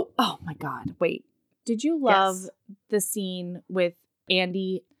 Oh my God. Wait, did you love the scene with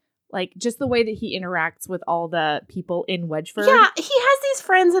Andy? Like, just the way that he interacts with all the people in Wedgeford. Yeah, he has these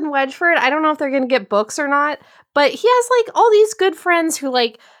friends in Wedgeford. I don't know if they're going to get books or not, but he has, like, all these good friends who,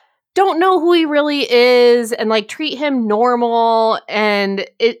 like, don't know who he really is and, like, treat him normal. And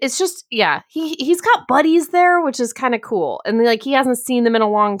it's just, he's got buddies there, which is kind of cool. And, like, he hasn't seen them in a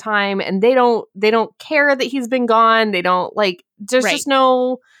long time, and they don't care that he's been gone. They don't, like, there's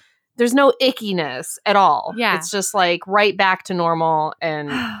there's no ickiness at all. Yeah. It's just, like, right back to normal. And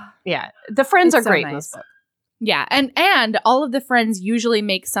the friends are great in this book. Yeah, and all of the friends usually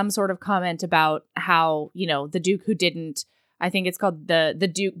make some sort of comment about how, the Duke who didn't, I think it's called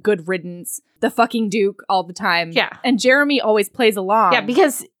the Duke good riddance, the fucking Duke all the time. Yeah. And Jeremy always plays along. Yeah,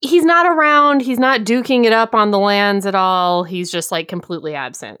 because he's not around, he's not duking it up on the lands at all. He's just like completely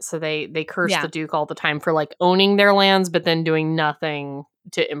absent. So they curse the Duke all the time for like owning their lands, but then doing nothing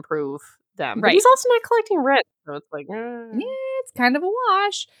to improve them. But Right. he's also not collecting rent. So it's like, Yeah, it's kind of a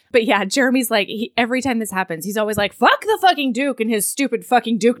wash. But yeah, Jeremy's like, every time this happens, he's always like, fuck the fucking Duke and his stupid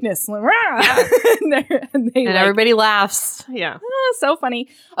fucking Dukeness. and everybody laughs. Yeah. So funny.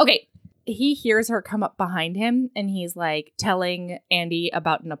 Okay. He hears her come up behind him and he's like telling Andy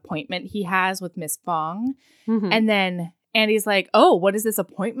about an appointment he has with Miss Fong. Mhm. And then Andy's like, oh, what is this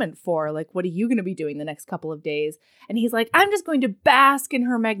appointment for? Like, what are you going to be doing the next couple of days? And he's like, I'm just going to bask in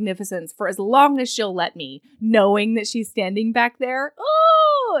her magnificence for as long as she'll let me, knowing that she's standing back there.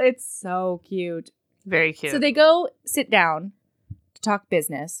 Oh, it's so cute. Very cute. So they go sit down to talk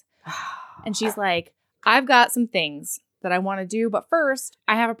business. And she's like, I've got some things that I want to do. But first,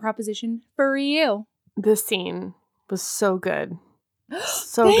 I have a proposition for you. This scene was so good.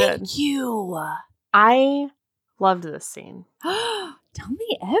 So Thank good. you. I loved this scene. Tell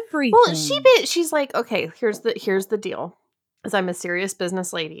me everything. Well, she's like, okay, here's the deal. Is I'm a serious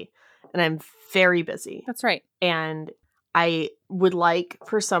business lady and I'm very busy. That's right. And I would like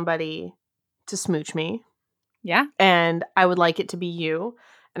for somebody to smooch me. Yeah. And I would like it to be you.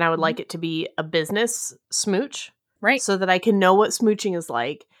 And I would like it to be a business smooch. Right. So that I can know what smooching is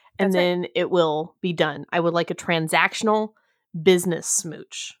like. And That's then it will be done. I would like a transactional business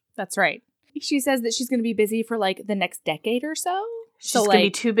smooch. That's right. She says that she's going to be busy for like the next decade or so. She's So going to be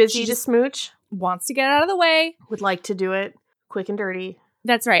like, too busy she to just smooch. wants to get out of the way. Would like to do it quick and dirty.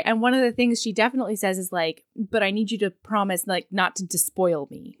 That's right. And one of the things she definitely says is like, but I need you to promise like not to despoil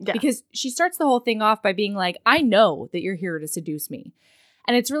me. Yeah. Because she starts the whole thing off by being like, I know that you're here to seduce me.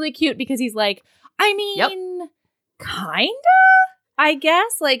 And it's really cute because he's like, I mean, kinda, I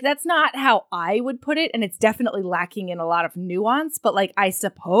guess. Like, that's not how I would put it. And it's definitely lacking in a lot of nuance. But like, I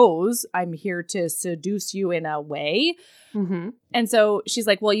suppose I'm here to seduce you in a way. Mm-hmm. And so she's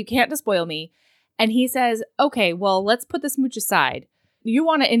like, well, you can't despoil me. And he says, okay, well, let's put the smooch aside. You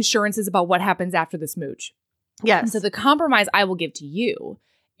want insurances about what happens after the smooch. Yes. And so the compromise I will give to you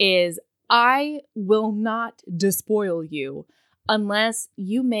is I will not despoil you unless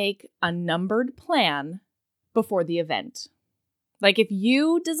you make a numbered plan before the event. Like if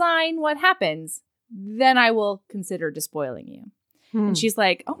you design what happens, then I will consider despoiling you. And she's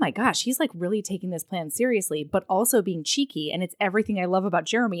like, oh my gosh, he's like really taking this plan seriously, but also being cheeky. And it's everything I love about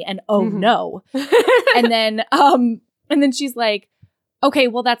Jeremy. And oh no. and then she's like, okay,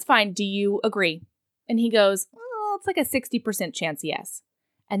 well, that's fine. Do you agree? And he goes, oh, it's like a 60% chance, yes.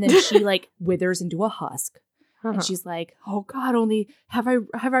 And then she like withers into a husk. And she's like, oh God, only have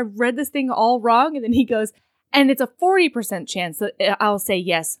I read this thing all wrong? And then he goes, and it's a 40% chance that I'll say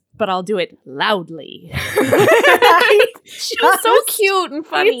yes, but I'll do it loudly. She's so cute and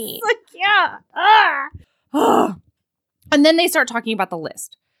funny. It's like, yeah. And then they start talking about the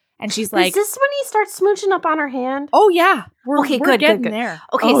list. And she's like, is this when he starts smooching up on her hand? oh yeah, we're good, getting good. there.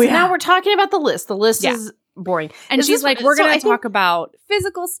 Okay, Oh, so yeah. now we're talking about the list. The list is boring. And Is she's this like, what- we're so going I to think- talk about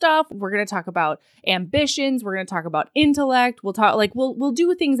physical stuff. We're going to talk about ambitions. We're going to talk about intellect. We'll talk like we'll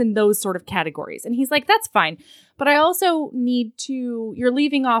do things in those sort of categories. And he's like, that's fine. But I also need to, you're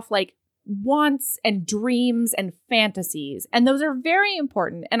leaving off like wants and dreams and fantasies. And those are very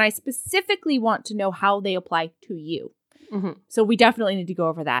important. And I specifically want to know how they apply to you. Mhm. So we definitely need to go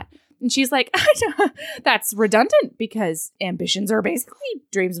over that. And she's like, that's redundant because ambitions are basically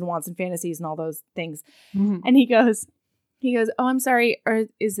dreams and wants and fantasies and all those things. Mhm. And he goes, oh, I'm sorry. Or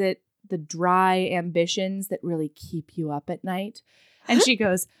is it the dry ambitions that really keep you up at night? And she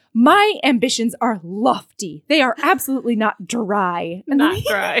goes, my ambitions are lofty. They are absolutely not dry. And Not then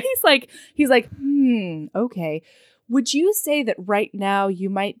dry. He's like, okay. Would you say that right now you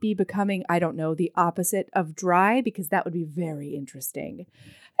might be becoming, I don't know, the opposite of dry? Because that would be very interesting.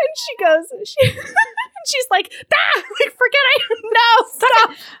 And she goes, she's like, like, forget it. No,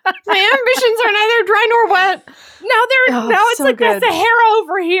 stop. My ambitions are neither dry nor wet. Now it's so like good. the Sahara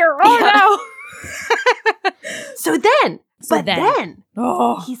over here. Oh no. So then,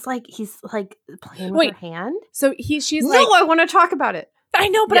 Oh. he's like playing with Wait. her hand. So she's No, like, I want to talk about it. I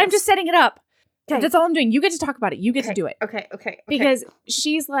know, but I'm Yes. just setting it up. Okay. That's all I'm doing. You get to talk about it. You get to do it. Okay. Because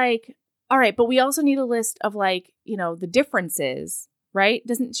she's like, all right, but we also need a list of like, the differences, right?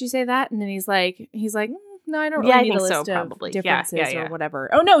 Doesn't she say that? And then he's like, no, I don't really Yeah, I need a think so, list probably. of Yeah, differences yeah. or whatever.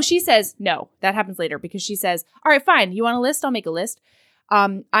 Oh no, she says no. That happens later because she says, all right, fine. You want a list? I'll make a list.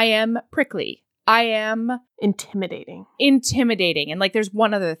 I am prickly. I am intimidating. And like, there's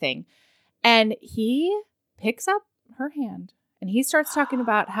one other thing. And he picks up her hand and he starts talking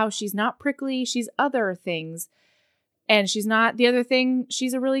about how she's not prickly. She's other things. And she's not the other thing.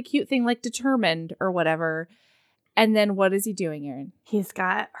 She's a really cute thing, like determined or whatever. And then what is he doing, Erin? He's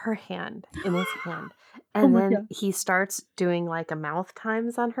got her hand in his hand. And my then God. he starts doing like a mouth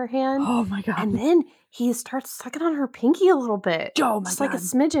times on her hand. Oh my God. And then he starts sucking on her pinky a little bit. Oh my just like a God.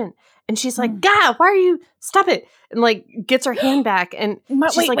 smidgen. And she's like, Mm. God, why are you? Stop it. And like gets her hand back. And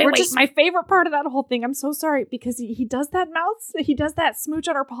she's like, we're just. My favorite part of that whole thing, I'm so sorry, because he does that he does that smooch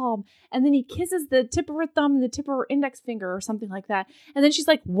on her palm, and then he kisses the tip of her thumb and the tip of her index finger or something like that. And then she's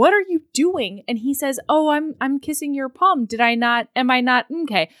like, what are you doing? And he says, oh, I'm kissing your palm. Am I not?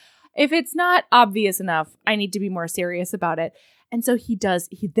 Okay. If it's not obvious enough, I need to be more serious about it. And so he does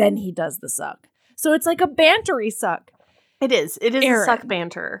the suck. So it's like a bantery suck. It is Erin. a suck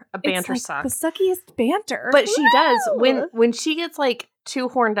banter. A banter It's like suck. the suckiest banter. But she does, Woo! when she gets like too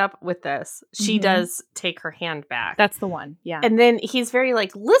horned up with this, she Mhm. does take her hand back. That's the one. Yeah. And then he's very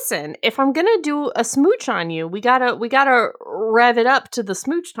like, listen, if I'm gonna do a smooch on you, we gotta rev it up to the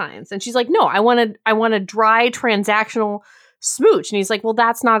smooch times. And she's like, no, I want a dry transactional smooch. And he's like, well,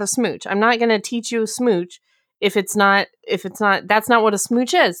 that's not a smooch. I'm not gonna teach you a smooch if it's not that's not what a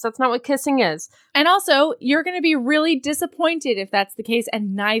smooch is. That's not what kissing is. And also, you're going to be really disappointed if that's the case,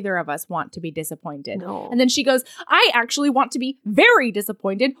 and neither of us want to be disappointed. No. And then she goes, I actually want to be very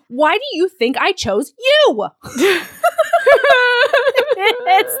disappointed. Why do you think I chose you?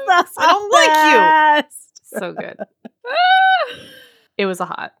 It's the I don't like you. best. So good. It was a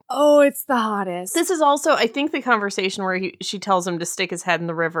hot. Oh, it's the hottest. This is also, I think, the conversation where she tells him to stick his head in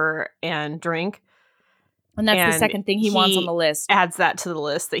the river and drink. And that's the and second thing he wants on the list. Adds that to the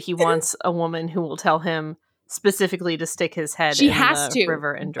list, that he wants a woman who will tell him specifically to stick his head She in has the to,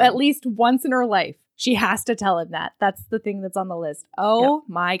 river and drink. at least once in her life. She has to tell him that. That's the thing that's on the list. Oh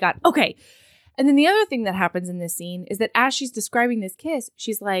my God. Okay. And then the other thing that happens in this scene is that as she's describing this kiss,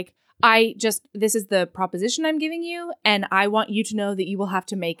 she's like, this is the proposition I'm giving you, and I want you to know that you will have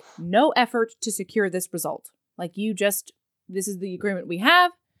to make no effort to secure this result. Like, this is the agreement we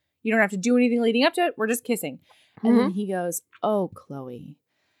have. You don't have to do anything leading up to it. We're just kissing. And then he goes, oh, Chloe.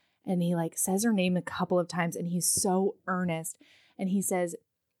 And he like says her name a couple of times, and he's so earnest. And he says,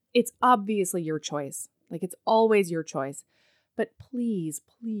 it's obviously your choice. Like, it's always your choice. But please,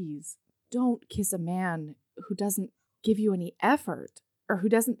 please don't kiss a man who doesn't give you any effort, or who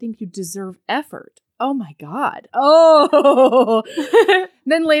doesn't think you deserve effort. Oh my God. Oh.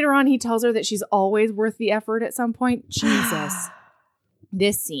 Then later on, he tells her that she's always worth the effort at some point. Jesus.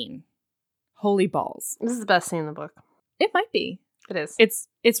 This scene. Holy balls. This is the best scene in the book. It might be. It is.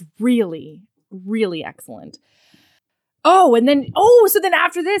 It's really, really excellent. So then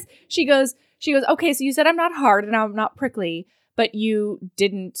after this, she goes, okay, so you said I'm not hard and I'm not prickly, but you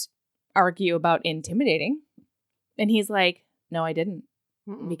didn't argue about intimidating. And he's like, no, I didn't.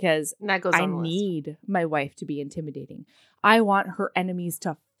 Because And that goes I on the list. need my wife to be intimidating. I want her enemies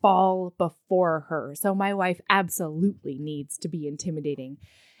to fall before her. So my wife absolutely needs to be intimidating.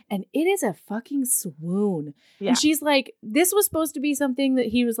 And it is a fucking swoon. Yeah. And she's like, this was supposed to be something that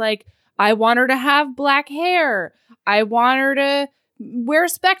he was like, I want her to have black hair. I want her to wear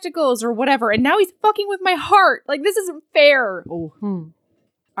spectacles or whatever. And now he's fucking with my heart. Like, this isn't fair. Oh.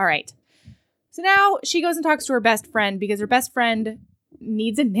 All right. So now she goes and talks to her best friend because her best friend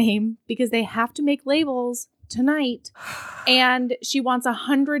needs a name because they have to make labels tonight. And she wants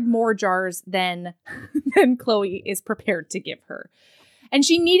 100 more jars than Chloe is prepared to give her. And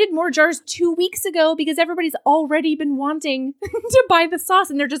she needed more jars 2 weeks ago because everybody's already been wanting to buy the sauce,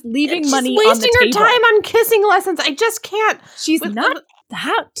 and they're just leaving money on the table. She's wasting her time on kissing lessons. I just can't. She's not.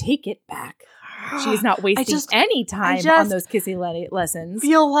 Take it back. She's not wasting any time on those kissing lessons.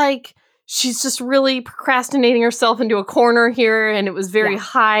 Feel like she's just really procrastinating herself into a corner here, and it was very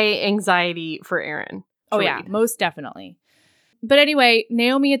high anxiety for Erin. Oh, yeah, most definitely. But anyway,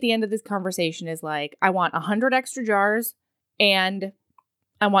 Naomi at the end of this conversation is like, I want 100 extra jars, and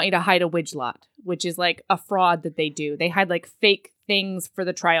I want you to hide a widge lot, which is like a fraud that they do. They hide like fake things for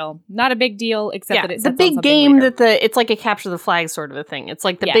the trial. Not a big deal, except that it's the big game later. It's like a capture the flag sort of a thing. It's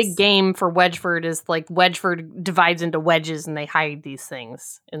like the big game for Wedgeford is like Wedgeford divides into wedges and they hide these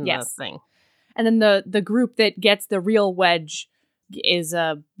things in the thing. And then the group that gets the real wedge is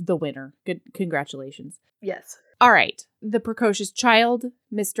the winner. Good, congratulations. Yes. All right. The precocious child,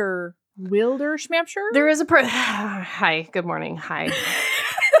 Mr. Wilder Schmampshire. There is a hi. Good morning. Hi.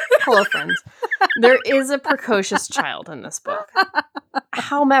 Hello, friends. There is a precocious child in this book.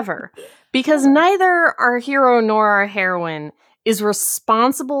 However, because neither our hero nor our heroine is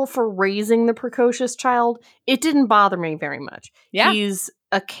responsible for raising the precocious child, it didn't bother me very much. Yeah. He's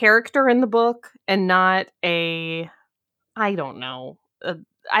a character in the book and not I don't know.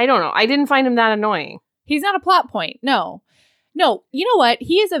 I didn't find him that annoying. He's not a plot point. No, you know what?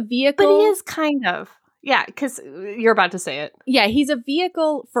 He is a vehicle. But he is kind of. Yeah, because you're about to say it. Yeah, he's a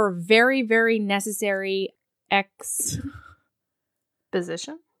vehicle for very, very necessary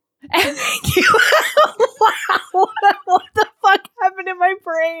Position? Thank you. Wow, what the fuck happened in my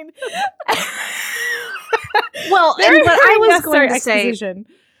brain? Well, Very, and what very I was necessary going to say, exposition.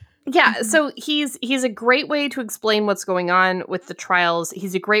 yeah, so he's a great way to explain what's going on with the trials.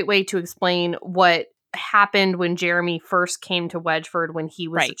 He's a great way to explain what happened when Jeremy first came to Wedgeford when he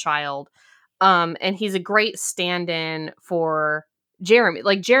was a child. And he's a great stand-in for Jeremy.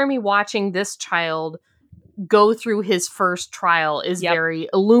 Like, Jeremy watching this child go through his first trial is very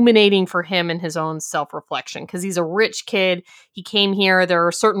illuminating for him in his own self-reflection, because he's a rich kid. He came here. There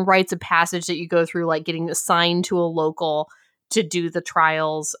are certain rites of passage that you go through, like getting assigned to a local to do the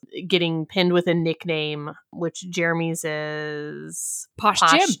trials, getting pinned with a nickname, which Jeremy's is Posh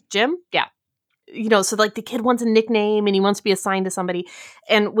Jim. Yeah. You know, so like the kid wants a nickname and he wants to be assigned to somebody.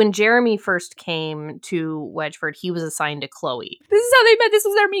 And when Jeremy first came to Wedgeford, he was assigned to Chloe. This is how they met. This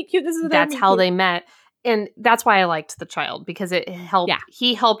was their meet cute. That's how they met. And that's why I liked the child, because it helped. Yeah.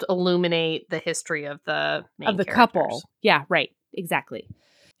 He helped illuminate the history of the main characters. Couple. Yeah, right. Exactly.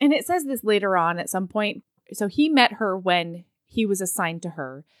 And it says this later on at some point. So he met her when he was assigned to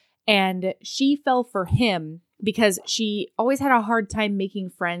her, and she fell for him because she always had a hard time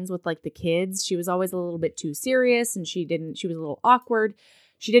making friends with like the kids. She was always a little bit too serious, and she was a little awkward.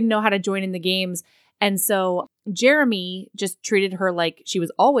 She didn't know how to join in the games. And so Jeremy just treated her like she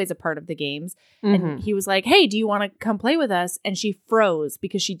was always a part of the games. Mm-hmm. And he was like, hey, do you want to come play with us? And she froze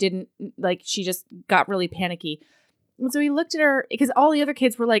because she just got really panicky. And so he looked at her, because all the other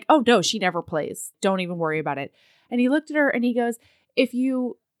kids were like, oh, no, she never plays. Don't even worry about it. And he looked at her and he goes, if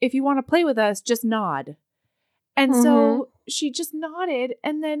you want to play with us, just nod. And so she just nodded.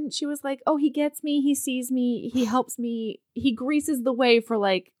 And then she was like, oh, he gets me. He sees me. He helps me. He greases the way for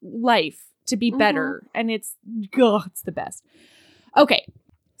like life to be better. And it's the best. Okay.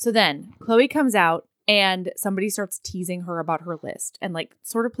 So then Chloe comes out and somebody starts teasing her about her list and like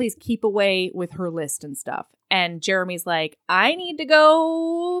sort of plays keep away with her list and stuff. And Jeremy's like, I need to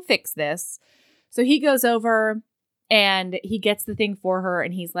go fix this. So he goes over and he gets the thing for her,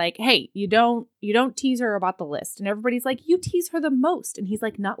 and he's like, hey, you don't tease her about the list. And everybody's like, you tease her the most. And he's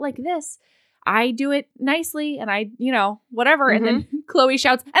like, not like this. I do it nicely and I, whatever. Mm-hmm. And then Chloe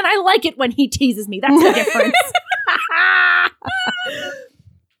shouts, and I like it when he teases me. That's the difference.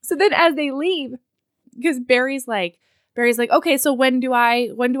 So then as they leave, because Barry's like, okay, so when do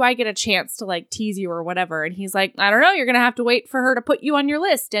I get a chance to like tease you or whatever? And he's like, I don't know. You're going to have to wait for her to put you on your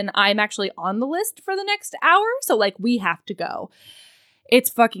list. And I'm actually on the list for the next hour. So like we have to go. It's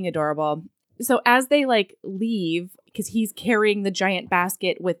fucking adorable. So as they like leave, because he's carrying the giant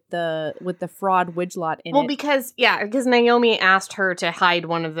basket with the fraud Widgelot in it. Well, because Naomi asked her to hide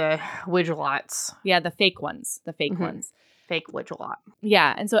one of the Widgelots. Yeah, the fake ones. The fake ones. Fake Widgelot.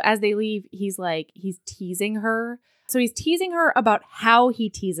 Yeah. And so as they leave, he's teasing her. So he's teasing her about how he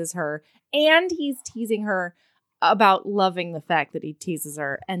teases her, and he's teasing her about loving the fact that he teases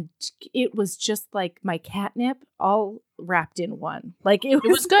her. And it was just like my catnip all wrapped in one. Like it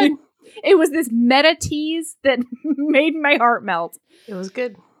was good. It was this meta tease that made my heart melt. It was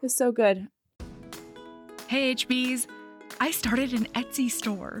good. It was so good. Hey, HBs. I started an Etsy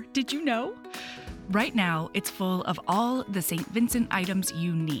store. Did you know? Right now, it's full of all the St. Vincent items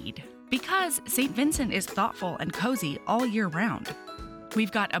you need, because St. Vincent is thoughtful and cozy all year round.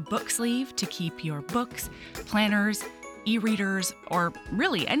 We've got a book sleeve to keep your books, planners, e-readers, or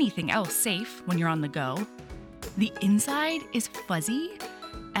really anything else safe when you're on the go. The inside is fuzzy,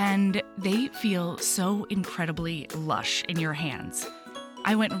 and they feel so incredibly lush in your hands.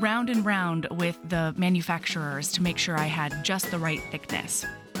 I went round and round with the manufacturers to make sure I had just the right thickness.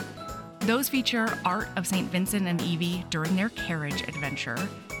 Those feature art of St. Vincent and Evie during their carriage adventure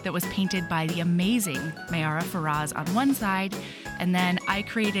that was painted by the amazing Mayara Faraz on one side, and then I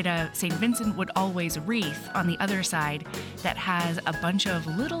created a St. Vincent Would Always wreath on the other side that has a bunch of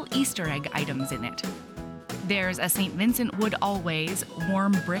little Easter egg items in it. There's a St. Vincent Would Always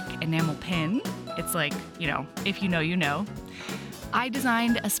warm brick enamel pin. It's like, if you know, you know. I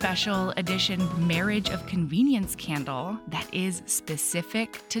designed a special edition Marriage of Convenience candle that is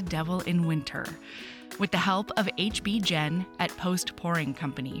specific to Devil in Winter, with the help of HB Jen at Post Pouring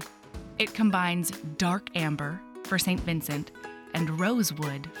Company. It combines dark amber for St. Vincent and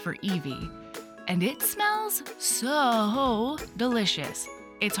rosewood for Evie, and it smells so delicious.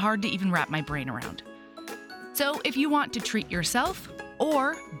 It's hard to even wrap my brain around. So if you want to treat yourself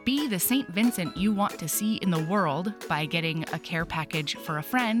or be the St. Vincent you want to see in the world by getting a care package for a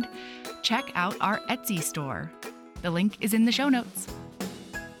friend, check out our Etsy store. The link is in the show notes.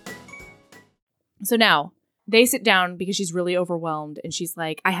 So now they sit down because she's really overwhelmed. And she's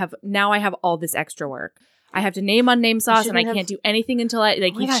like, I have all this extra work. I have to name unnamed sauce and I can't do anything until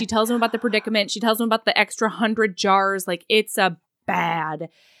she tells him about the predicament. She tells him about the extra 100 jars. Like, it's a bad.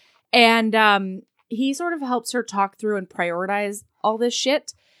 And he sort of helps her talk through and prioritize all this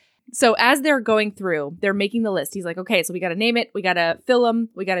shit. So as they're going through, they're making the list. He's like, okay, so we got to name it. We got to fill them.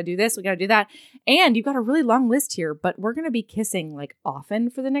 We got to do this. We got to do that. And you've got a really long list here, but we're going to be kissing like often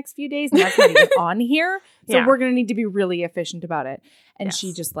for the next few days. And that's not even on here. So we're going to need to be really efficient about it. And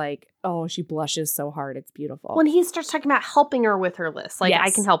she just like, she blushes so hard. It's beautiful. When he starts talking about helping her with her list, like, I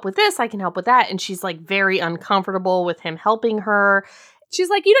can help with this. I can help with that. And she's like very uncomfortable with him helping her. She's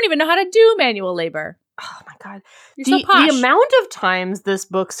like, you don't even know how to do manual labor. Oh my God. You're so posh. The amount of times this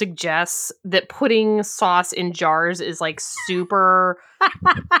book suggests that putting sauce in jars is like super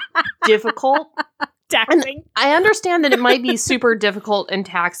difficult. Taxing. And I understand that it might be super difficult and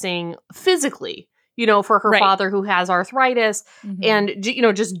taxing physically, you know, for her father who has arthritis. Mm-hmm. And, you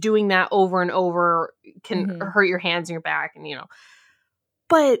know, just doing that over and over can hurt your hands and your back and, you know.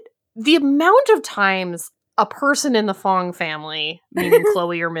 But the amount of times a person in the Fong family, meaning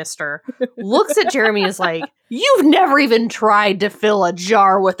Chloe or Mr., looks at Jeremy as like, you've never even tried to fill a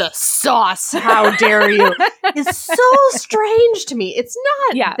jar with a sauce. How dare you? It's so strange to me. It's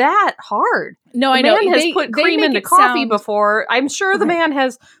not that hard. No, I know. The man has they put cream into coffee before. I'm sure the man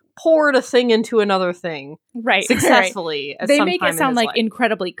has poured a thing into another thing successfully. Right. They make it sound like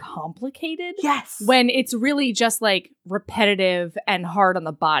incredibly complicated. Yes. When it's really just like repetitive and hard on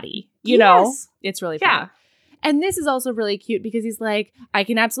the body. You know? It's really fun. Yeah. And this is also really cute because he's like, I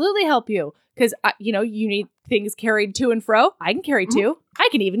can absolutely help you. Because, you know, you need things carried to and fro. I can carry two. I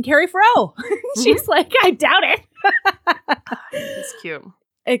can even carry fro. She's like, I doubt it. It's cute.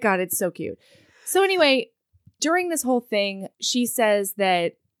 It's so cute. So anyway, during this whole thing, she says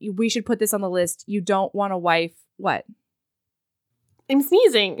that we should put this on the list. You don't want a wife. What? I'm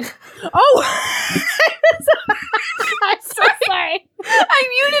sneezing. Oh! I'm so sorry. I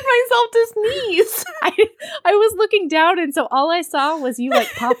muted myself to sneeze. I was looking down, and so all I saw was you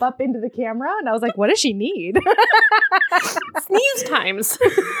like pop up into the camera, and I was like, what does she need? Sneeze times.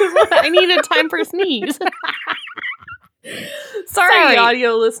 I needed time for sneeze. Sorry,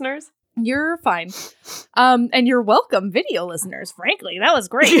 audio listeners. You're fine. And you're welcome, video listeners. Frankly, that was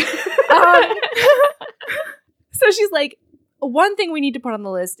great. So she's like, one thing we need to put on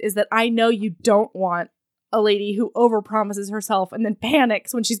the list is that I know you don't want a lady who overpromises herself and then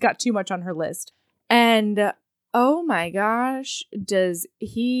panics when she's got too much on her list. And oh my gosh, does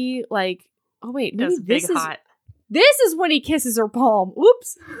he like? Oh wait, maybe this is hot. This is when he kisses her palm.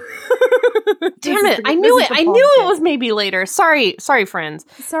 Oops. Damn it! I knew it. I knew it was maybe later. Sorry, friends.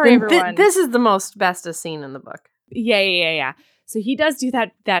 Sorry, everyone. This is the most bestest scene in the book. Yeah. So he does do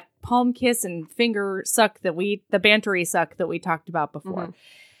that palm kiss and finger suck the bantery suck that we talked about before. Mm-hmm.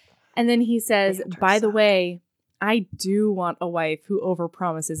 And then he says, by the way, I do want a wife who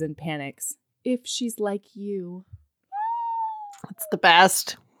overpromises and panics. If she's like you. It's the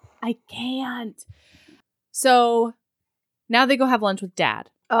best. I can't. So now they go have lunch with Dad.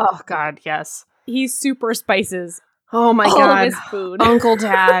 Oh, God, yes. He super spices. Oh, my God. Of his food. Uncle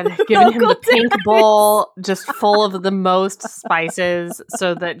Dad giving him the pink bowl just full of the most spices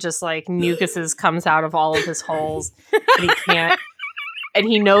so that just like mucuses comes out of all of his holes. And he can't. And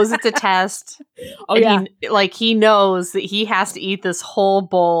he knows it's a test. Oh, yeah. He knows that he has to eat this whole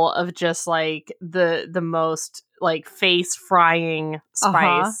bowl of just like the most like face frying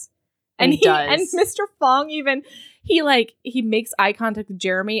spice. And Mr. Fong even he makes eye contact with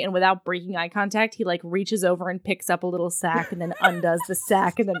Jeremy, and without breaking eye contact, he like reaches over and picks up a little sack and then undoes the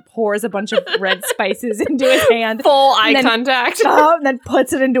sack and then pours a bunch of red spices into his hand. Full eye contact. And then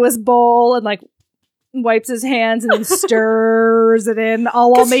puts it into his bowl and like wipes his hands and then stirs it in,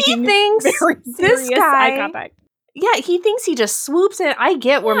 all while making very serious eye contact. Yeah, he thinks he just swoops in. I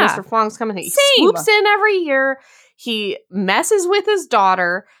get where Mr. Fong's coming from. He swoops in every year. He messes with his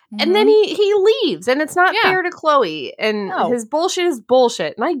daughter, and then he leaves. And it's not fair to Chloe. And his bullshit is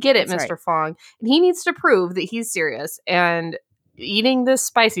bullshit. And I get it, Mr. Fong. And he needs to prove that he's serious. And eating this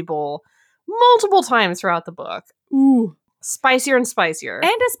spicy bowl multiple times throughout the book. Ooh. Spicier and spicier. And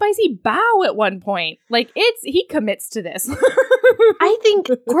a spicy bow at one point. Like, he commits to this. I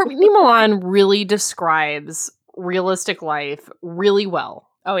think Courtney Milan really describes realistic life really well.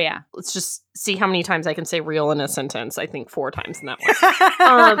 Oh, yeah. Let's just see how many times I can say real in a sentence. I think 4 times in that one.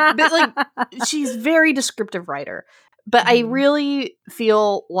 But like, she's very descriptive writer. But I really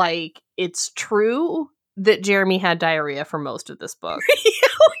feel like it's true that Jeremy had diarrhea for most of this book.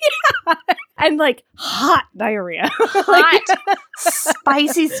 Oh, yeah. And like hot diarrhea. Hot,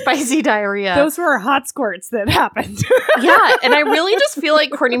 spicy diarrhea. Those were hot squirts that happened. Yeah, and I really just feel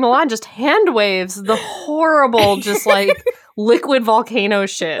like Courtney Milan just hand waves the horrible, just like liquid volcano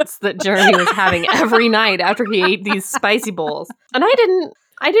shits that Jeremy was having every night after he ate these spicy bowls. And I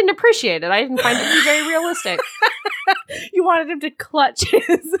didn't appreciate it. I didn't find it to be very realistic. You wanted him to clutch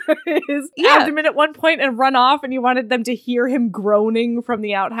his abdomen at one point and run off, and you wanted them to hear him groaning from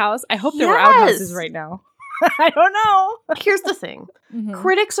the outhouse. I hope there were outhouses right now. I don't know. Here's the thing. Mm-hmm.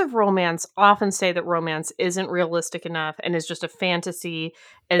 Critics of romance often say that romance isn't realistic enough and is just a fantasy,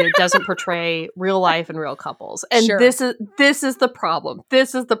 and it doesn't portray real life and real couples. And this is the problem.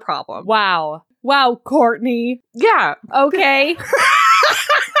 This is the problem. Wow, Courtney. Yeah. Okay.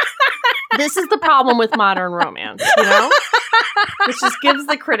 This is the problem with modern romance, you know? Which just gives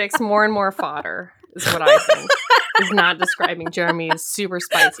the critics more and more fodder, is what I think. Is not describing Jeremy's super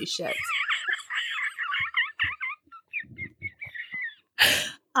spicy shit.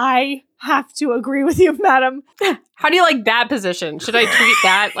 I have to agree with you, madam. How do you like that position? Should I tweet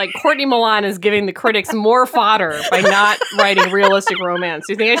that? Like, Courtney Milan is giving the critics more fodder by not writing realistic romance.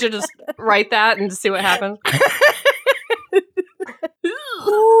 Do you think I should just write that and just see what happens?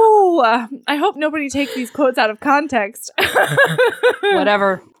 Ooh, I hope nobody takes these quotes out of context.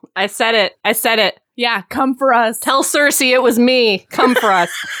 Whatever. I said it. Yeah, come for us. Tell Cersei it was me. Come for us.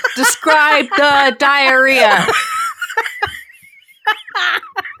 Describe the diarrhea.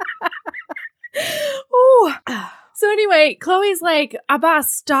 Ooh. So anyway, Chloe's like, Abba,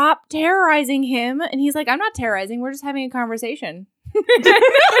 stop terrorizing him. And he's like, I'm not terrorizing. We're just having a conversation.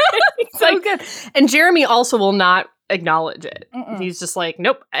 So good. And Jeremy also will not acknowledge it. He's just like,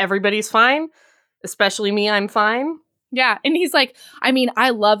 nope, everybody's fine. Especially me, I'm fine. Yeah. And he's like, I mean, I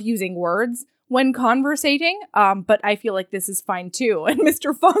love using words when conversating, but I feel like this is fine too. And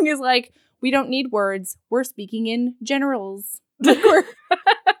Mr. Fong is like, we don't need words. We're speaking in generals.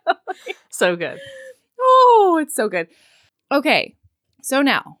 So good. Oh, it's so good. Okay. So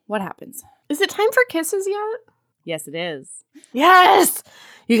now, what happens? Is it time for kisses yet? Yes, it is. Yes!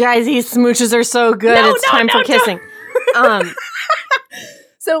 You guys, these smooches are so good. It's time for kissing.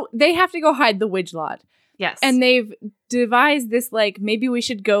 So they have to go hide the Widgelot. Yes. And they've devised this, like, maybe we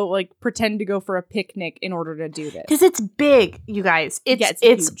should go, like, pretend to go for a picnic in order to do this. Because it's big, you guys. It's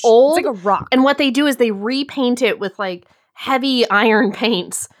huge. old. It's like a rock. And what they do is they repaint it with, like, heavy iron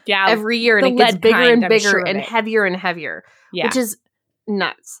paints every year. And it gets bigger and bigger and heavier and heavier. Yeah. Which is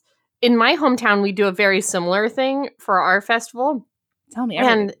nuts. In my hometown, we do a very similar thing for our festival. Tell me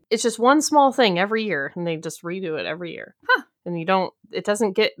everything. And it's just one small thing every year. And they just redo it every year. Huh. And it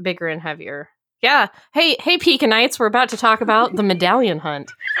doesn't get bigger and heavier. Yeah. Hey, Pekinites, we're about to talk about the medallion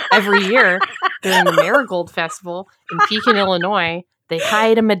hunt. Every year during the Marigold Festival in Pekin, Illinois, they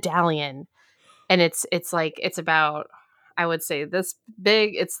hide a medallion. And it's about, I would say, this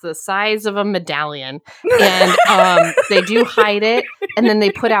big. It's the size of a medallion. And they do hide it. And then they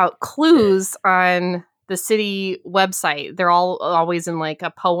put out clues on the city website. They're always in like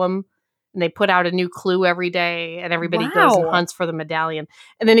a poem. And they put out a new clue every day, and everybody goes and hunts for the medallion.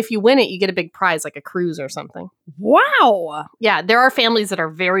 And then if you win it, you get a big prize, like a cruise or something. Wow. Yeah, there are families that are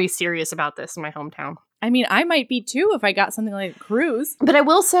very serious about this in my hometown. I mean, I might be too if I got something like a cruise. But I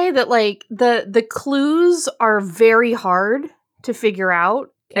will say that, like, the clues are very hard to figure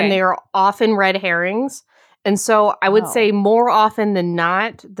out, and they are often red herrings. And so I would say more often than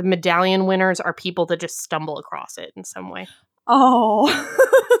not, the medallion winners are people that just stumble across it in some way. Oh.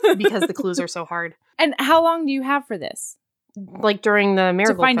 Because the clues are so hard. And how long do you have for this? Like during the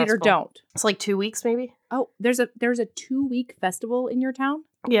Marigold to find Festival. it or don't? It's like 2 weeks maybe. Oh, there's a 2-week festival in your town?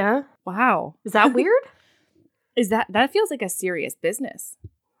 Yeah. Wow. Is that weird? That feels like a serious business.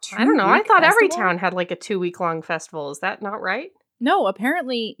 I don't know. I thought every town had like a 2-week-long festival. Is that not right? No,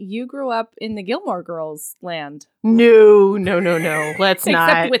 apparently you grew up in the Gilmore Girls land. No. Let's not.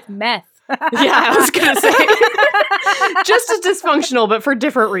 Except with meth. Yeah, I was going to say. Just as dysfunctional, but for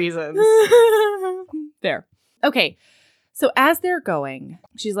different reasons. There. Okay. So as they're going,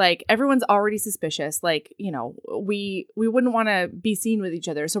 she's like, everyone's already suspicious. Like, you know, we wouldn't want to be seen with each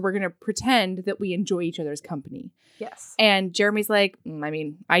other. So we're going to pretend that we enjoy each other's company. Yes. And Jeremy's like,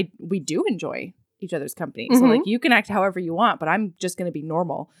 we do enjoy each other's company. Mm-hmm. So like, you can act however you want, but I'm just going to be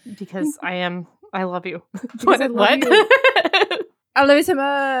normal. Because I love you. What? You. I love you so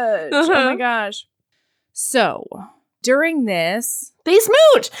much. Uh-huh. Oh my gosh. So during this, they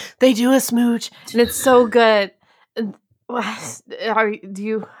smooch. They do a smooch, and it's so good. I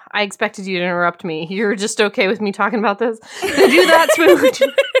expected you to interrupt me. You're just okay with me talking about this? They do that smooch.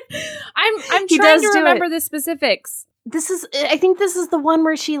 I'm trying to remember the specifics. I think this is the one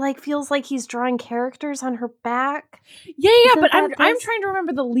where she like feels like he's drawing characters on her back. Yeah, Isn't but that I'm this? trying to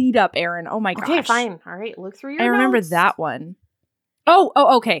remember the lead up, Erin. Oh my gosh. Okay, fine. All right, look through your I remember notes. that one. Oh,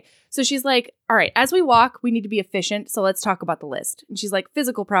 okay. So she's like, all right, as we walk, we need to be efficient. So let's talk about the list. And she's like,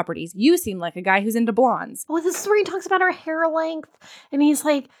 physical properties. You seem like a guy who's into blondes. Oh, this is where he talks about her hair length. And he's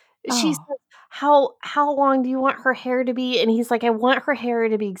like, she Oh. says, how long do you want her hair to be? And he's like, I want her hair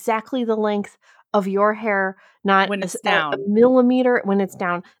to be exactly the length of your hair, not When it's a down. millimeter when it's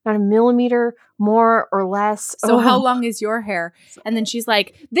down, not a millimeter more or less. So how long is your hair? And then she's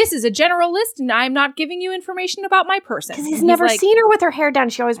like, this is a general list and I'm not giving you information about my person. Because And he's never like, seen her with her hair down.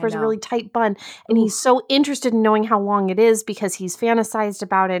 She always I wears a know. really tight bun. And he's so interested in knowing how long it is because he's fantasized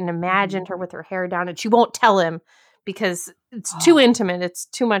about it and imagined her with her hair down. And she won't tell him because it's too intimate. It's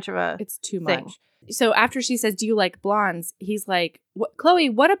too much of a It's too thing. much. So after she says, do you like blondes? He's like, Chloe,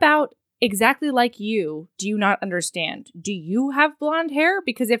 what about exactly like you? Do you not understand? Do you have blonde hair?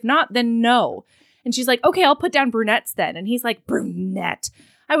 Because if not, then no. And she's like, okay, I'll put down brunettes then. And he's like, brunette.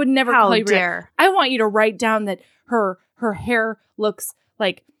 I would never How call you brunette. dare. I want you to write down that her hair looks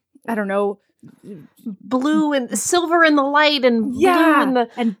like, I don't know, Blue and silver in the light and blue yeah, in the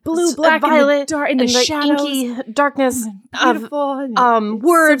and blue, s- black, violet and the dark, in the and the shadows, inky darkness of beautiful, and it's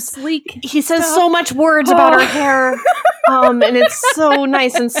words. so sleek. He says stuff. so much words about her Oh. hair. And it's so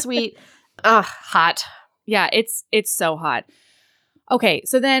nice and sweet. Hot. Yeah, it's so hot. Okay,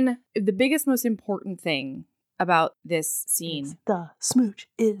 so then the biggest, most important thing about this scene, It's the smooch,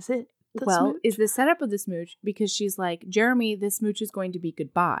 is it? The well, smooch? is the setup of the smooch, because she's like, Jeremy, this smooch is going to be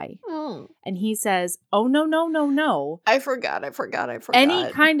goodbye. And he says, oh, no. I forgot.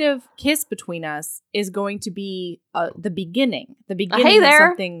 Any kind of kiss between us is going to be the beginning Hey of there.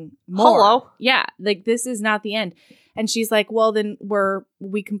 something more. Hello. Yeah, like this is not the end. And she's like, well, then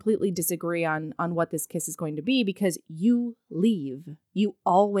we completely disagree on what this kiss is going to be because you leave. You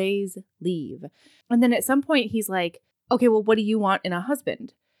always leave. And then at some point he's like, okay, well, what do you want in a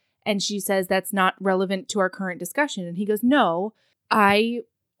husband? And she says that's not relevant to our current discussion. And he goes, no, I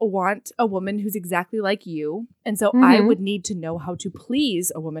want a woman who's exactly like you. And so I Mhm. would need to know how to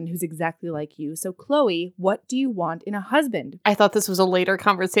please a woman who's exactly like you. So Chloe, what do you want in a husband? I thought this was a later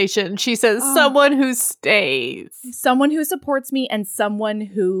conversation. She says Oh. someone who stays. Someone who supports me and someone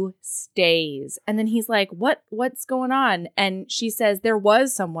who stays. And then he's like, what's going on? And she says there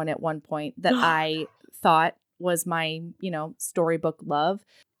was someone at one point that I thought was my, storybook love.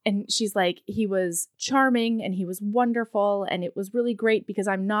 And she's like, he was charming and he was wonderful. And it was really great because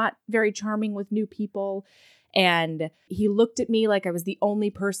I'm not very charming with new people. And he looked at me like I was the only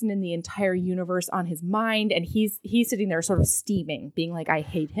person in the entire universe on his mind. And he's sitting there sort of steaming, being like, I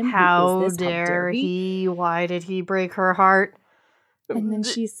hate him. Who How is this? dare he? Why did he break her heart? And then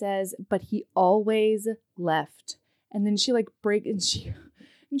she says, but he always left. And then she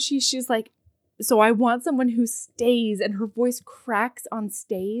she's like, so I want someone who stays. And her voice cracks on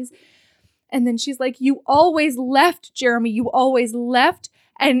stays. And then she's like, you always left, Jeremy. You always left.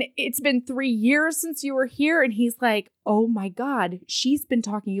 And it's been 3 years since you were here. And he's like, oh my God, she's been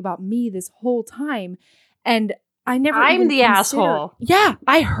talking about me this whole time. And I never I'm even the considered- asshole. Yeah,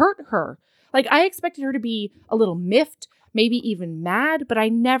 I hurt her. Like I expected her to be a little miffed, maybe even mad, but I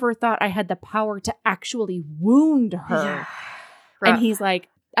never thought I had the power to actually wound her. Yeah. And Rough. he's like,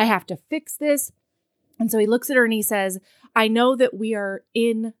 I have to fix this. And so he looks at her and he says, I know that we are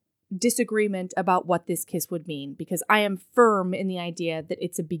in disagreement about what this kiss would mean because I am firm in the idea that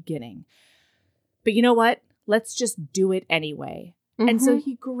it's a beginning. But you know what? Let's just do it anyway. And so Mhm.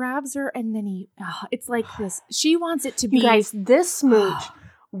 he grabs her and then it's like this. She wants it to be. You guys, this smooch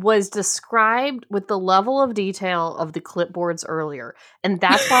was described with the level of detail of the clipboards earlier. And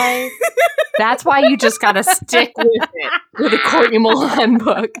that's why you just gotta stick with it with a Courtney Milan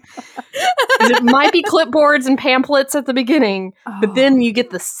book. 'Cause it might be clipboards and pamphlets at the beginning, but then you get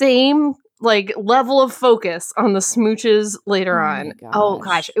the same level of focus on the smooches later Oh on. my Oh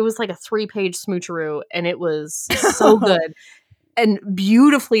gosh. gosh, it was like a 3-page smoocheroo and it was so good. And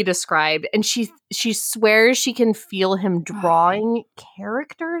beautifully described. And she swears she can feel him drawing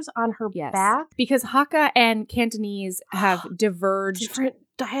characters on her Yes. back. Because Hakka and Cantonese have diverged. Different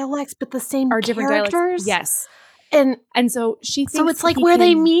dialects, but the same Are different characters. dialects. Yes. And So she thinks so it's like he where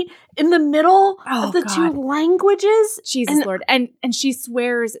they can- meet in the middle Oh, of the God. two languages. Jesus And- Lord. And she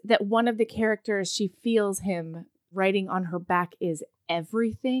swears that one of the characters she feels him writing on her back is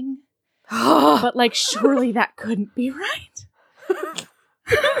everything. But surely that couldn't be right.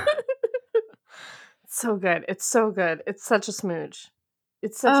 So good. It's so good. It's such a smooch.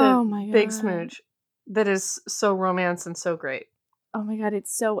 It's such Oh a my big God. smooch that is so romance and so great. Oh my God,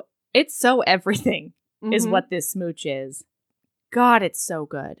 it's so everything. is what this smooch is. God, it's so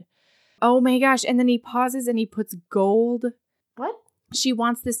good. Oh my gosh. And then he pauses and he puts gold. What? She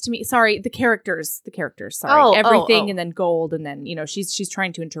wants this to me. Sorry, the characters. Sorry. Everything and then gold. And then, she's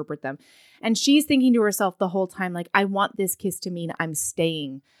trying to interpret them. And she's thinking to herself the whole time, like, I want this kiss to mean I'm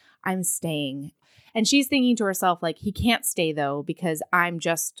staying. I'm staying. And she's thinking to herself, like, he can't stay, though, because I'm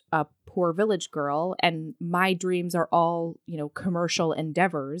just a poor village girl and my dreams are all, commercial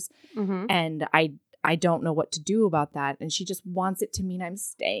endeavors. Mm-hmm. And I don't know what to do about that. And she just wants it to mean I'm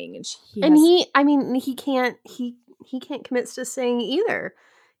staying. And he can't commit to staying either.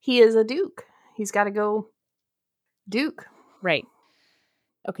 He is a duke. He's got to go duke. Right.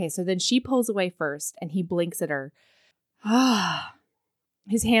 Okay, so then she pulls away first and he blinks at her.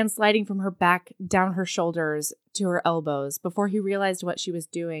 His hand sliding from her back down her shoulders to her elbows before he realized what she was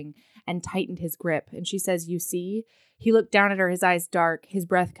doing and tightened his grip. And she says, you see? He looked down at her, his eyes dark, his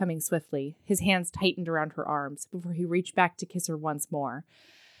breath coming swiftly. His hands tightened around her arms before he reached back to kiss her once more.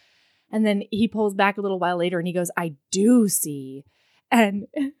 And then he pulls back a little while later and he goes, I do see. And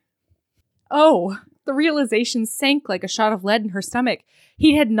the realization sank like a shot of lead in her stomach.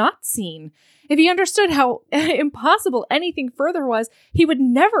 He had not seen. If he understood how impossible anything further was, he would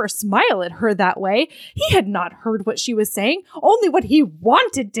never smile at her that way. He had not heard what she was saying, only what he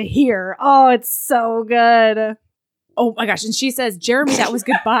wanted to hear. Oh, it's so good. Oh my gosh. And she says, Jeremy, that was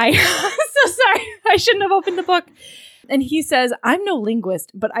goodbye. I'm so sorry. I shouldn't have opened the book. And he says, I'm no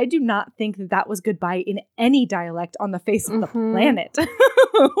linguist, but I do not think that was goodbye in any dialect on the face of the planet.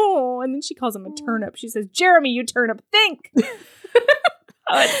 And then she calls him a turnip. She says, Jeremy, you turnip, think.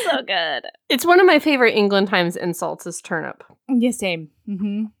 Oh, it's so good. It's one of my favorite England Times insults is turnip. Yeah, same.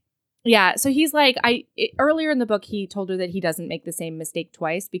 Mm-hmm. Yeah, so he's like, earlier in the book, he told her that he doesn't make the same mistake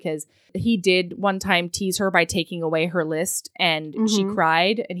twice because he did one time tease her by taking away her list and she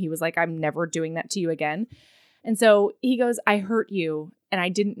cried. And he was like, I'm never doing that to you again. And so he goes, I hurt you and I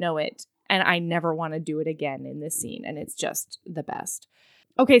didn't know it. And I never want to do it again in this scene. And it's just the best.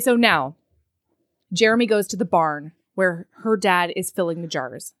 Okay, so now Jeremy goes to the barn where her dad is filling the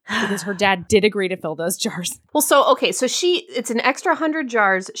jars because her dad did agree to fill those jars. Well, so it's an extra 100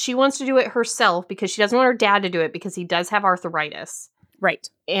 jars. She wants to do it herself because she doesn't want her dad to do it because he does have arthritis. Right.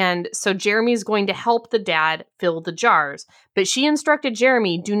 And so Jeremy's going to help the dad fill the jars. But she instructed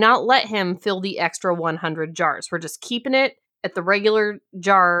Jeremy, do not let him fill the extra 100 jars. We're just keeping it at the regular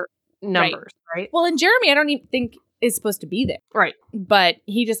jar numbers, right? Well, and Jeremy, I don't even think is supposed to be there. Right. But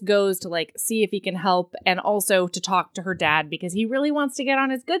he just goes to see if he can help and also to talk to her dad because he really wants to get on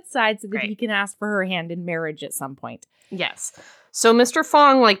his good side so that he can ask for her hand in marriage at some point. Yes. So Mr.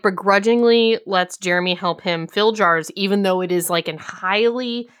 Fong begrudgingly lets Jeremy help him fill jars even though it is an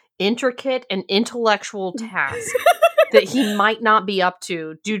highly intricate and intellectual task that he might not be up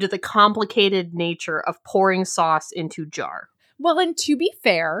to due to the complicated nature of pouring sauce into jar. Well, and to be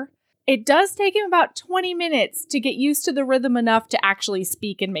fair, it does take him about 20 minutes to get used to the rhythm enough to actually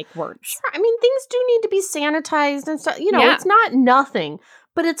speak and make words. Sure. I mean, things do need to be sanitized and stuff. It's not nothing,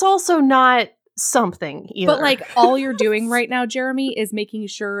 but it's also not something either. But all you're doing right now, Jeremy, is making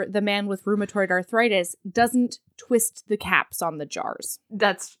sure the man with rheumatoid arthritis doesn't twist the caps on the jars.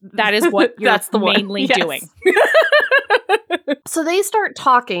 That is what you're mainly doing. So they start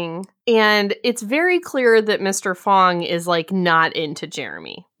talking, and it's very clear that Mr. Fong is not into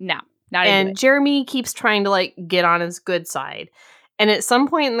Jeremy. No, not into And it. Jeremy keeps trying to get on his good side. And at some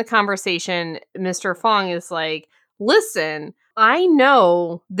point in the conversation, Mr. Fong is like, listen, I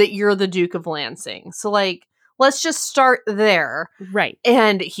know that you're the Duke of Lansing. So let's just start there. Right.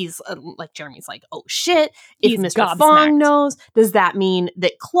 And he's Jeremy's like, oh shit. If He's Mr. Fong knows, does that mean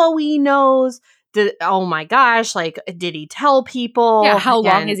that Chloe knows? Oh my gosh, did he tell people? Yeah, how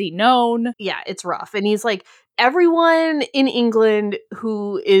long has he known? Yeah, it's rough. And he's like, everyone in England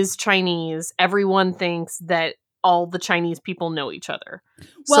who is Chinese, everyone thinks that all the Chinese people know each other.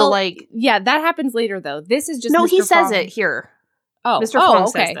 Well, yeah, that happens later though. This is just No, Mr. he says Fong. it here. Oh, Mr. Fong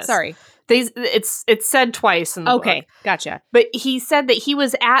okay. says this. Sorry. It's said twice in the book. Okay, gotcha. But he said that he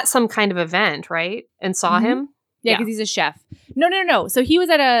was at some kind of event, right? And saw him. Yeah, because he's a chef. No. So he was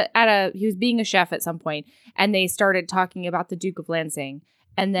he was being a chef at some point, and they started talking about the Duke of Lansing.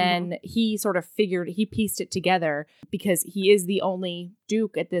 And then he sort of he pieced it together because he is the only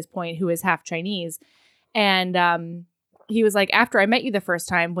Duke at this point who is half Chinese. And he was like, after I met you the first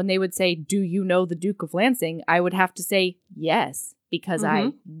time, when they would say, do you know the Duke of Lansing? I would have to say, yes, because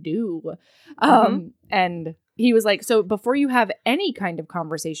I do. And he was like, so before you have any kind of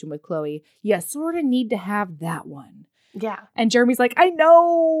conversation with Chloe, you sort of need to have that one. Yeah. And Jeremy's like, I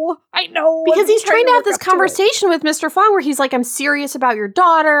know. Because he's trying to have this work up to it." conversation with Mr. Fong where he's like, I'm serious about your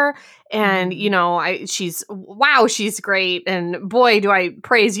daughter. And, Mhm. she's great. And boy, do I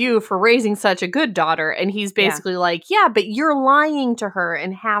praise you for raising such a good daughter. And he's basically like, yeah, but you're lying to her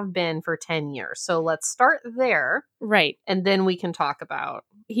and have been for 10 years. So let's start there. Right. And then we can talk about.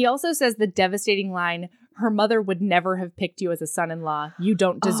 He also says the devastating line, her mother would never have picked you as a son-in-law. You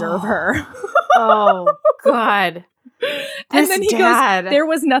don't deserve her. Oh, God. And then he goes, there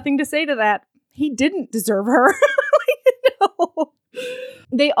was nothing to say to that. He didn't deserve her. No.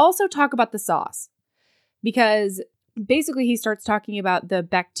 They also talk about the sauce because basically he starts talking about the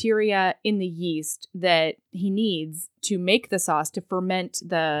bacteria in the yeast that he needs to make the sauce, to ferment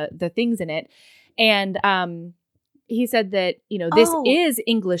the things in it. And he said that, this is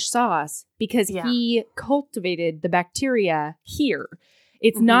English sauce because he cultivated the bacteria here.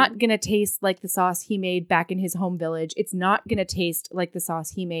 It's not going to taste like the sauce he made back in his home village. It's not going to taste like the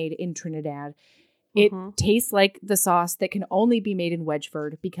sauce he made in Trinidad. It tastes like the sauce that can only be made in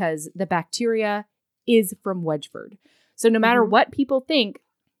Wedgeford because the bacteria is from Wedgeford. So no matter what people think,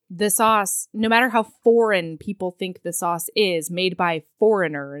 the sauce, no matter how foreign people think the sauce is made by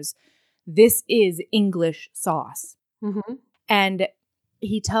foreigners, this is English sauce. And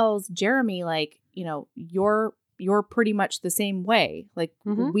he tells Jeremy, like, you're pretty much the same way. Like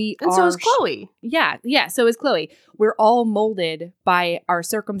we are. And so is Chloe. Yeah. So is Chloe. We're all molded by our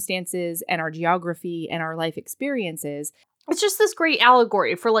circumstances and our geography and our life experiences. It's just this great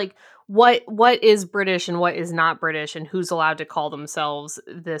allegory for like what is British and what is not British and who's allowed to call themselves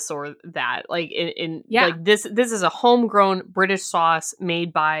this or that. Like like this is a homegrown British sauce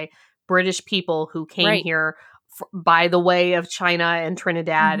made by British people who came here by the way of China and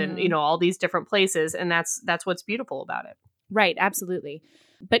Trinidad and all these different places, and that's what's beautiful about it. Right, absolutely.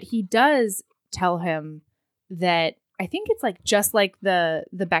 But he does tell him that I think it's like just like the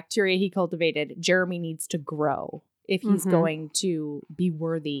bacteria he cultivated, Jeremy needs to grow if he's going to be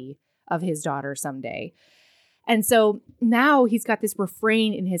worthy of his daughter someday. And so now he's got this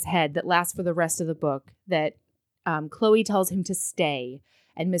refrain in his head that lasts for the rest of the book that Chloe tells him to stay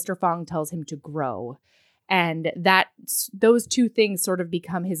and Mr. Fong tells him to grow. And those two things sort of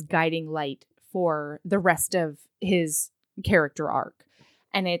become his guiding light for the rest of his character arc.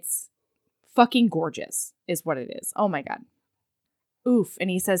 And it's fucking gorgeous is what it is. Oh my God. Oof. And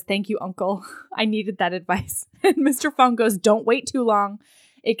he says, thank you, Uncle. I needed that advice. And Mr. Fong goes, don't wait too long.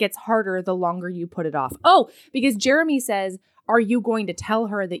 It gets harder the longer you put it off. Oh, because Jeremy says, are you going to tell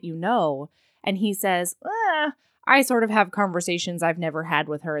her that you know? And he says, I sort of have conversations I've never had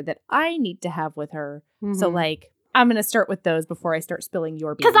with her that I need to have with her. So like, I'm going to start with those before I start spilling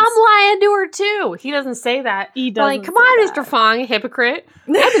your beans. Because I'm lying to her too. He doesn't say that. He doesn't. Like, come on, Mr. Fong, hypocrite.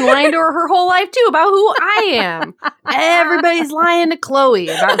 I've been lying to her whole life too about who I am. Everybody's lying to Chloe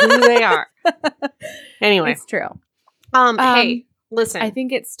about who they are. Anyway. It's true. Hey, listen. I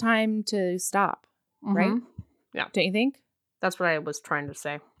think it's time to stop, right? Yeah. Don't you think? That's what I was trying to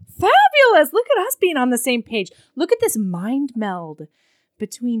say. Fabulous. Look at us being on the same page. Look at this mind meld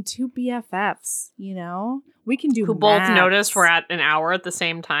between two BFFs, We can do Who maths. both notice we're at an hour at the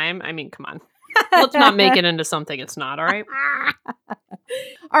same time. I mean, come on. Let's not make it into something it's not, all right?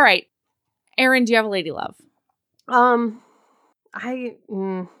 All right. Erin, do you have a lady love? I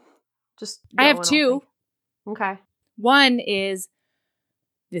have two. Okay. One is,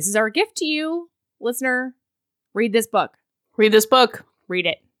 this is our gift to you, listener. Read this book. Read this book. Read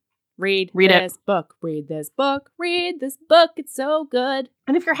it. Read this book. Read this book. Read this book. It's so good.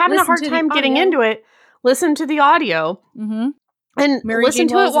 And if you're having a hard time getting into it, listen to the audio. And listen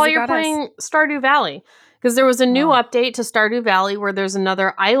to it while you're playing Stardew Valley. Because there was a new update to Stardew Valley where there's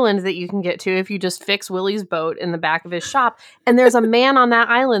another island that you can get to if you just fix Willie's boat in the back of his shop. And there's a man on that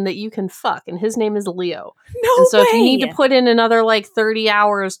island that you can fuck. And his name is Leo. So if you need to put in another 30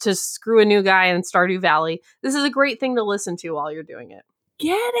 hours to screw a new guy in Stardew Valley, this is a great thing to listen to while you're doing it.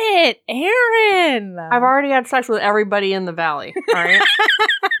 Get it, Erin. I've already had sex with everybody in the valley. All right.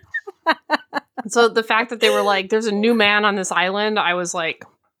 So the fact that they were like, there's a new man on this island, I was like,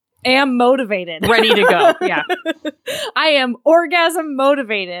 am motivated. Ready to go. Yeah. I am orgasm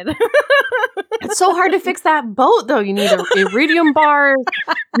motivated. It's so hard to fix that boat, though. You need iridium bars.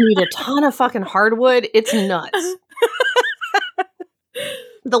 You need a ton of fucking hardwood. It's nuts.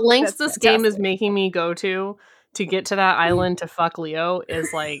 The lengths this game is making me go to get to that island to fuck Leo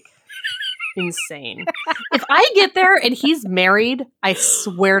is like insane. If I get there and he's married, I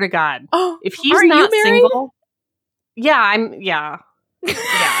swear to God. Oh, if he's not single. Yeah.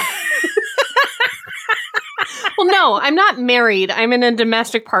 Well, no, I'm not married. I'm in a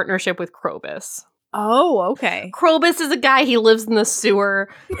domestic partnership with Krobus. Oh, okay. Krobus is a guy, he lives in the sewer,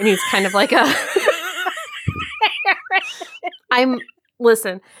 and he's kind of like a...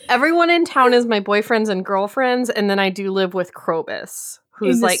 Listen, everyone in town is my boyfriends and girlfriends, and then I do live with Krobus,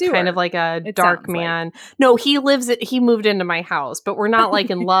 who's like sewer, kind of like a it dark sounds like. man. No, he moved into my house, but we're not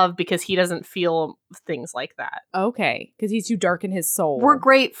like in love because he doesn't feel things like that. Okay, because he's too dark in his soul. We're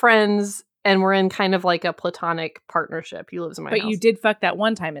great friends, and we're in kind of like a platonic partnership. He lives in my house. But you did fuck that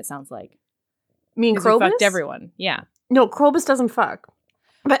one time, it sounds like. mean 'Cause you Krobus? fucked everyone. Yeah. No, Krobus doesn't fuck.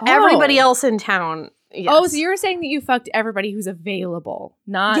 But Oh. everybody else in town, yes. Oh, so you're saying that you fucked everybody who's available,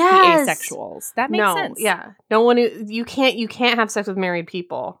 not Yes. the asexuals. That makes sense. Yeah. No one you can't have sex with married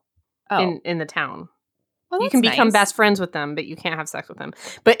people Oh. in the town. Well, You can that's become nice. best friends with them, but you can't have sex with them.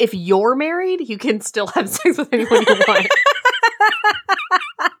 But if you're married, you can still have sex with anyone you want.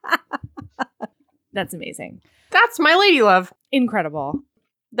 That's amazing. That's my lady love. Incredible.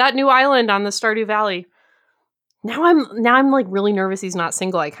 That new island on the Stardew Valley. Now I'm like really nervous he's not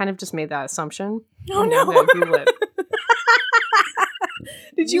single. I kind of just made that assumption. Oh, I'm no. gonna Google it.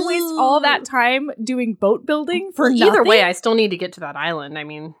 Did you waste all that time doing boat building for nothing? Either way, I still need to get to that island. I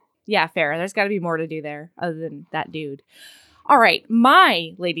mean, Yeah, fair. There's got to be more to do there other than that dude. All right.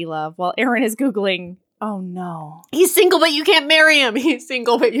 My lady love, while Aaron is Googling, oh no. he's single, but you can't marry him. He's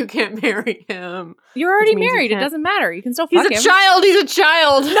single, but you can't marry him. You're already means you married. It can't- doesn't matter. You can still He's fuck a him. child. He's a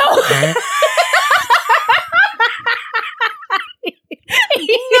child. No.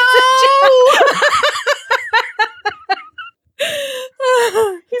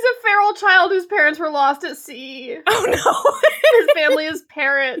 He's a feral child whose parents were lost at sea. Oh no. His family is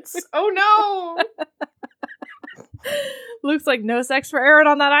parrots. Oh no. Looks like no sex for Aaron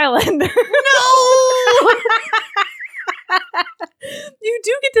on that island. No. You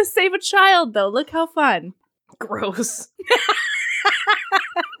do get to save a child, though. Look how fun. Gross.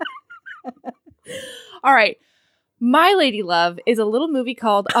 All right. My lady love is a little movie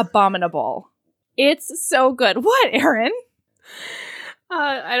called Abominable. It's so good. What, Aaron?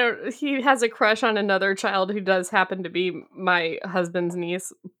 I don't. He has a crush on another child who does happen to be my husband's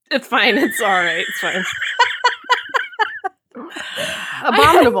niece. It's fine. It's all right. It's fine.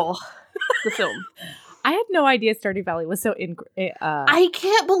 Abominable. The film. I had no idea Stardew Valley was so I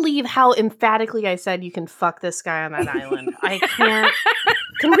can't believe how emphatically I said you can fuck this guy on that island. I can't.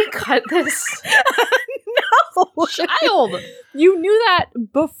 Can we cut this? No. Child. You knew that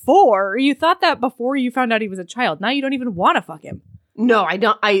before. You thought that before you found out he was a child. Now you don't even want to fuck him. No, I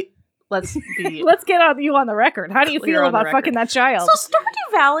don't. Let's be. Let's get you on the record. How do you Clear feel on the about record. fucking that child? So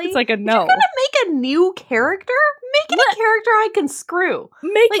Stardew Valley. It's like a You're no. gonna make a new character? Make it a character I can screw.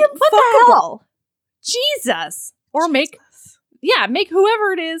 Make Like, him what the fuckable. hell? Jesus. Or make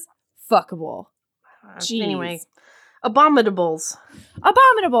whoever it is fuckable. Jeez. Anyway, Abominables.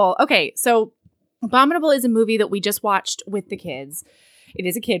 Abominable. Okay, so Abominable is a movie that we just watched with the kids. It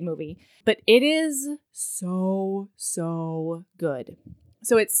is a kid movie, but it is so good.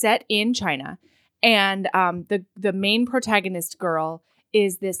 So it's set in China, and the main protagonist girl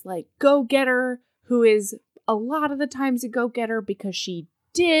is this like go-getter who is a lot of the times a go-getter because she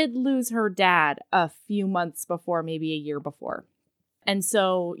did lose her dad a few months before, maybe a year before. And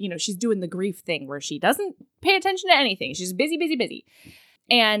so, she's doing the grief thing where she doesn't pay attention to anything. She's busy.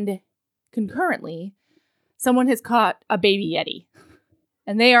 And concurrently, someone has caught a baby Yeti.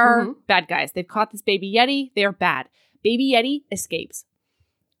 And they are bad guys. They've caught this baby Yeti. They are bad. Baby Yeti escapes.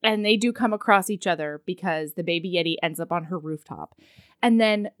 And they do come across each other because the baby Yeti ends up on her rooftop. And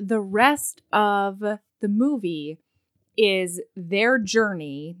then the rest of the movie is their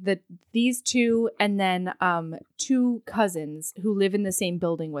journey, these two and then two cousins who live in the same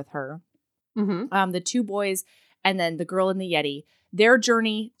building with her. Mm-hmm. The two boys and then the girl in the Yeti, their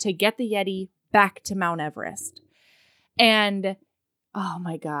journey to get the Yeti back to Mount Everest. And oh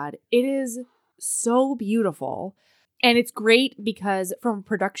my God, it is so beautiful. And it's great because from a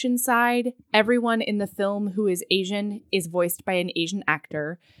production side, everyone in the film who is Asian is voiced by an Asian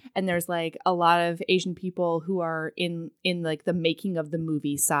actor. And there's like a lot of Asian people who are in like the making of the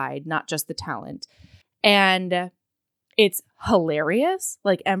movie side, not just the talent. And it's hilarious.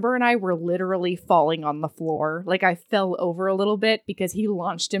 Like Ember and I were literally falling on the floor. Like I fell over a little bit because he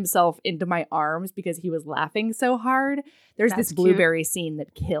launched himself into my arms because he was laughing so hard. There's That's this blueberry scene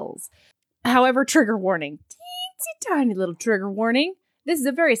that kills. However, trigger warning. Teensy tiny little trigger warning. This is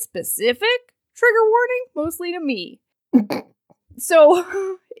a very specific trigger warning, mostly to me. So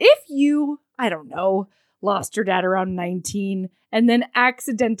if you, I don't know, lost your dad around 19 and then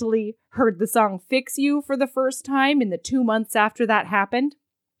accidentally heard the song Fix You for the first time in the 2 months after that happened,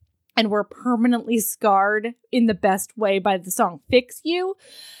 and were permanently scarred in the best way by the song Fix You.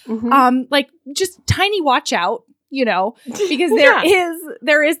 Like just tiny watch out, you know, because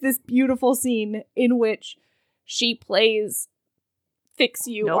there is this beautiful scene in which she plays Fix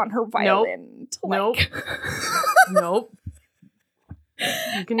You on her violin. Nope.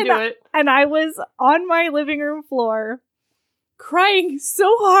 You can do it. And I was on my living room floor crying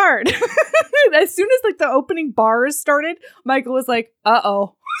so hard. As soon as like the opening bars started, Michael was like,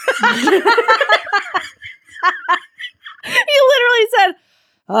 uh-oh. He literally said,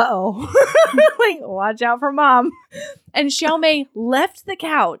 uh-oh. Like, watch out for mom. And Xiaomei left the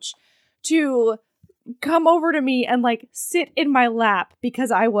couch to come over to me and like sit in my lap because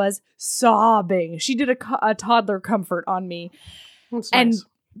I was sobbing. She did a toddler comfort on me. That's and nice.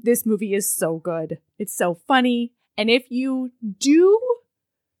 This movie is so good. It's so funny. And if you do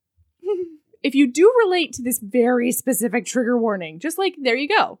relate to this very specific trigger warning, just like, there you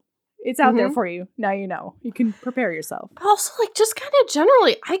go. It's out there for you. Now you know. You can prepare yourself. But also, like, just kind of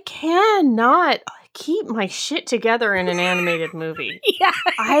generally, I cannot keep my shit together in an animated movie. Yeah.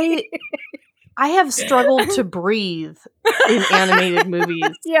 I have struggled to breathe in animated movies.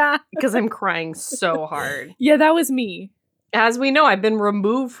 Yeah. Because I'm crying so hard. Yeah, that was me. As we know, I've been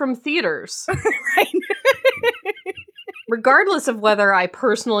removed from theaters. Right. Regardless of whether I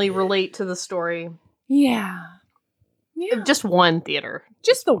personally relate to the story. Yeah. Just one theater.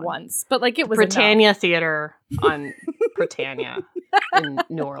 Just the once. But like it was Britannia enough. Theater on Britannia in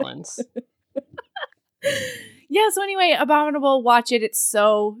New Orleans. Yeah, so anyway, Abominable, watch it. It's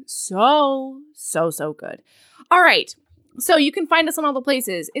so good. All right. So you can find us on all the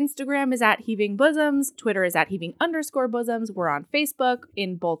places. Instagram is at Heaving Bosoms. Twitter is at Heaving_Bosoms. We're on Facebook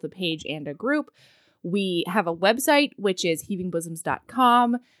in both a page and a group. We have a website, which is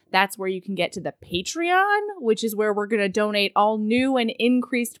heavingbosoms.com. That's where you can get to the Patreon, which is where we're going to donate all new and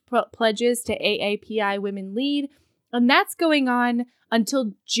increased pledges to AAPI Women Lead. And that's going on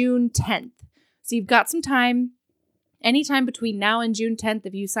until June 10th. So you've got some time. Anytime between now and June 10th,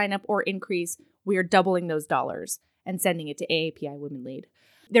 if you sign up or increase, we are doubling those dollars and sending it to AAPI Women Lead.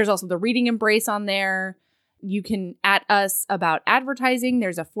 There's also the Reading Embrace on there. You can at us about advertising.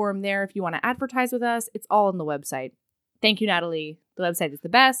 There's a form there if you want to advertise with us. It's all on the website. Thank you, Natalie. The website is the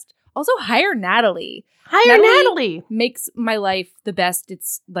best. Also, hire Natalie. Natalie makes my life the best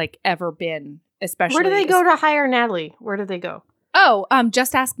it's like ever been. Especially. Where do they go to hire Natalie? Where do they go? Oh,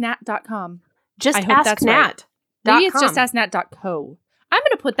 justasknat.com. Just I hope that's ask Nat. right. Maybe it's justasknat.co. I'm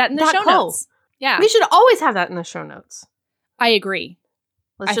going to put that in the show notes. Yeah. We should always have that in the show notes. I agree.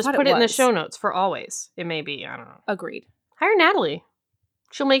 Let's just put it in the show notes for always. It may be. I don't know. Agreed. Hire Natalie.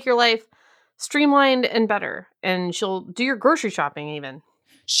 She'll make your life streamlined and better. And she'll do your grocery shopping even.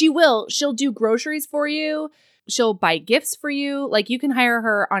 She will. She'll do groceries for you. She'll buy gifts for you. Like you can hire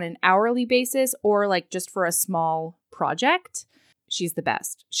her on an hourly basis or like just for a small project. She's the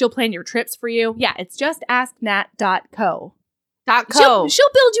best. She'll plan your trips for you. Yeah, it's justasknat.co. .co. She'll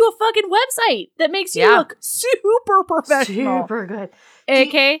build you a fucking website that makes you look super professional. Super good.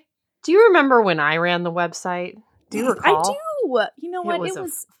 Okay. Do you remember when I ran the website? Do you recall? I do. You know what? It was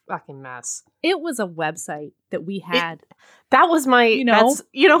a fucking mess. It was a website that we had. That was my. You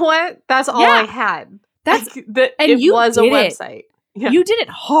know what? That's all I had. That's and it was a website. Yeah. You did it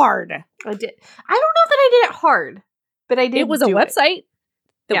hard. I did. I don't know that I did it hard, but I did. It was a website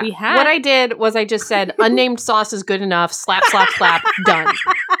that we had. What I did was I just said unnamed sauce is good enough. Slap, slap, slap. Done.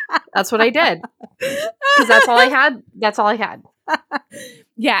 That's what I did. Because that's all I had. That's all I had.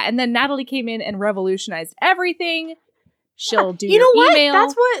 Yeah, and then Natalie came in and revolutionized everything. She'll do you know your what? email.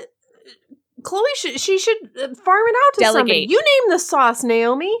 That's what Chloe should. She should farm it out to somebody. You name the sauce,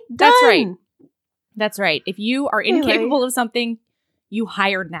 Naomi. Done. That's right. That's right. If you are incapable of something, you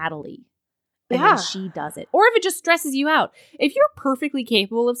hire Natalie. And then she does it. Or if it just stresses you out. If you're perfectly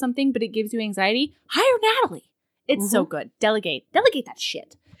capable of something, but it gives you anxiety, hire Natalie. It's so good. Delegate that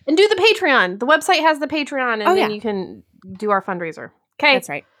shit. And do the Patreon. The website has the Patreon, and then you can do our fundraiser. Okay. That's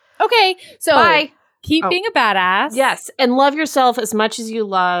right. Okay. So bye. Keep being a badass. Yes. And love yourself as much as you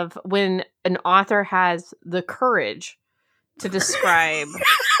love when an author has the courage to describe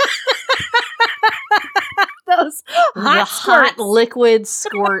those hot liquid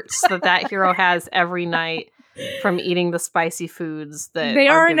squirts that hero has every night from eating the spicy foods that they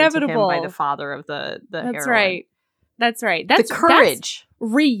are given inevitable to him by the father of the That's heroine. Right. That's right. That's the courage.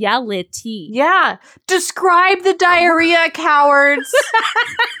 That's reality. Yeah. Describe the diarrhea, cowards.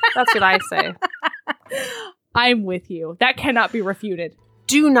 That's what I say. I'm with you. That cannot be refuted.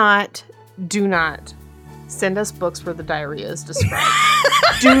 Do not send us books where the diarrhea is described.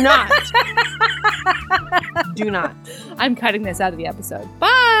 Do not. Do not. I'm cutting this out of the episode.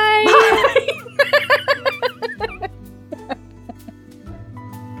 Bye.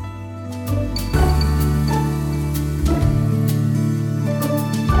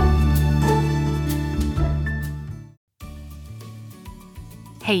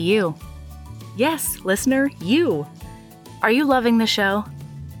 Hey, you. Yes, listener, you. Are you loving the show?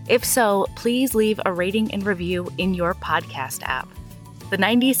 If so, please leave a rating and review in your podcast app. The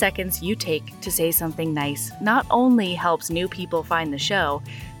 90 seconds you take to say something nice not only helps new people find the show,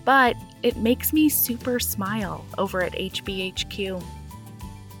 but it makes me super smile over at HBHQ.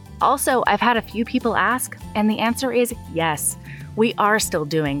 Also, I've had a few people ask, and the answer is yes. We are still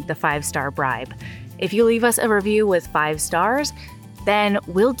doing the 5-star bribe. If you leave us a review with 5 stars, then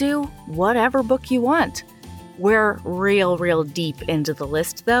we'll do whatever book you want. We're real deep into the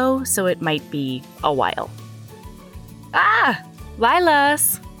list, though, so it might be a while.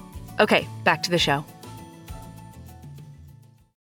 Lilas! Okay, back to the show.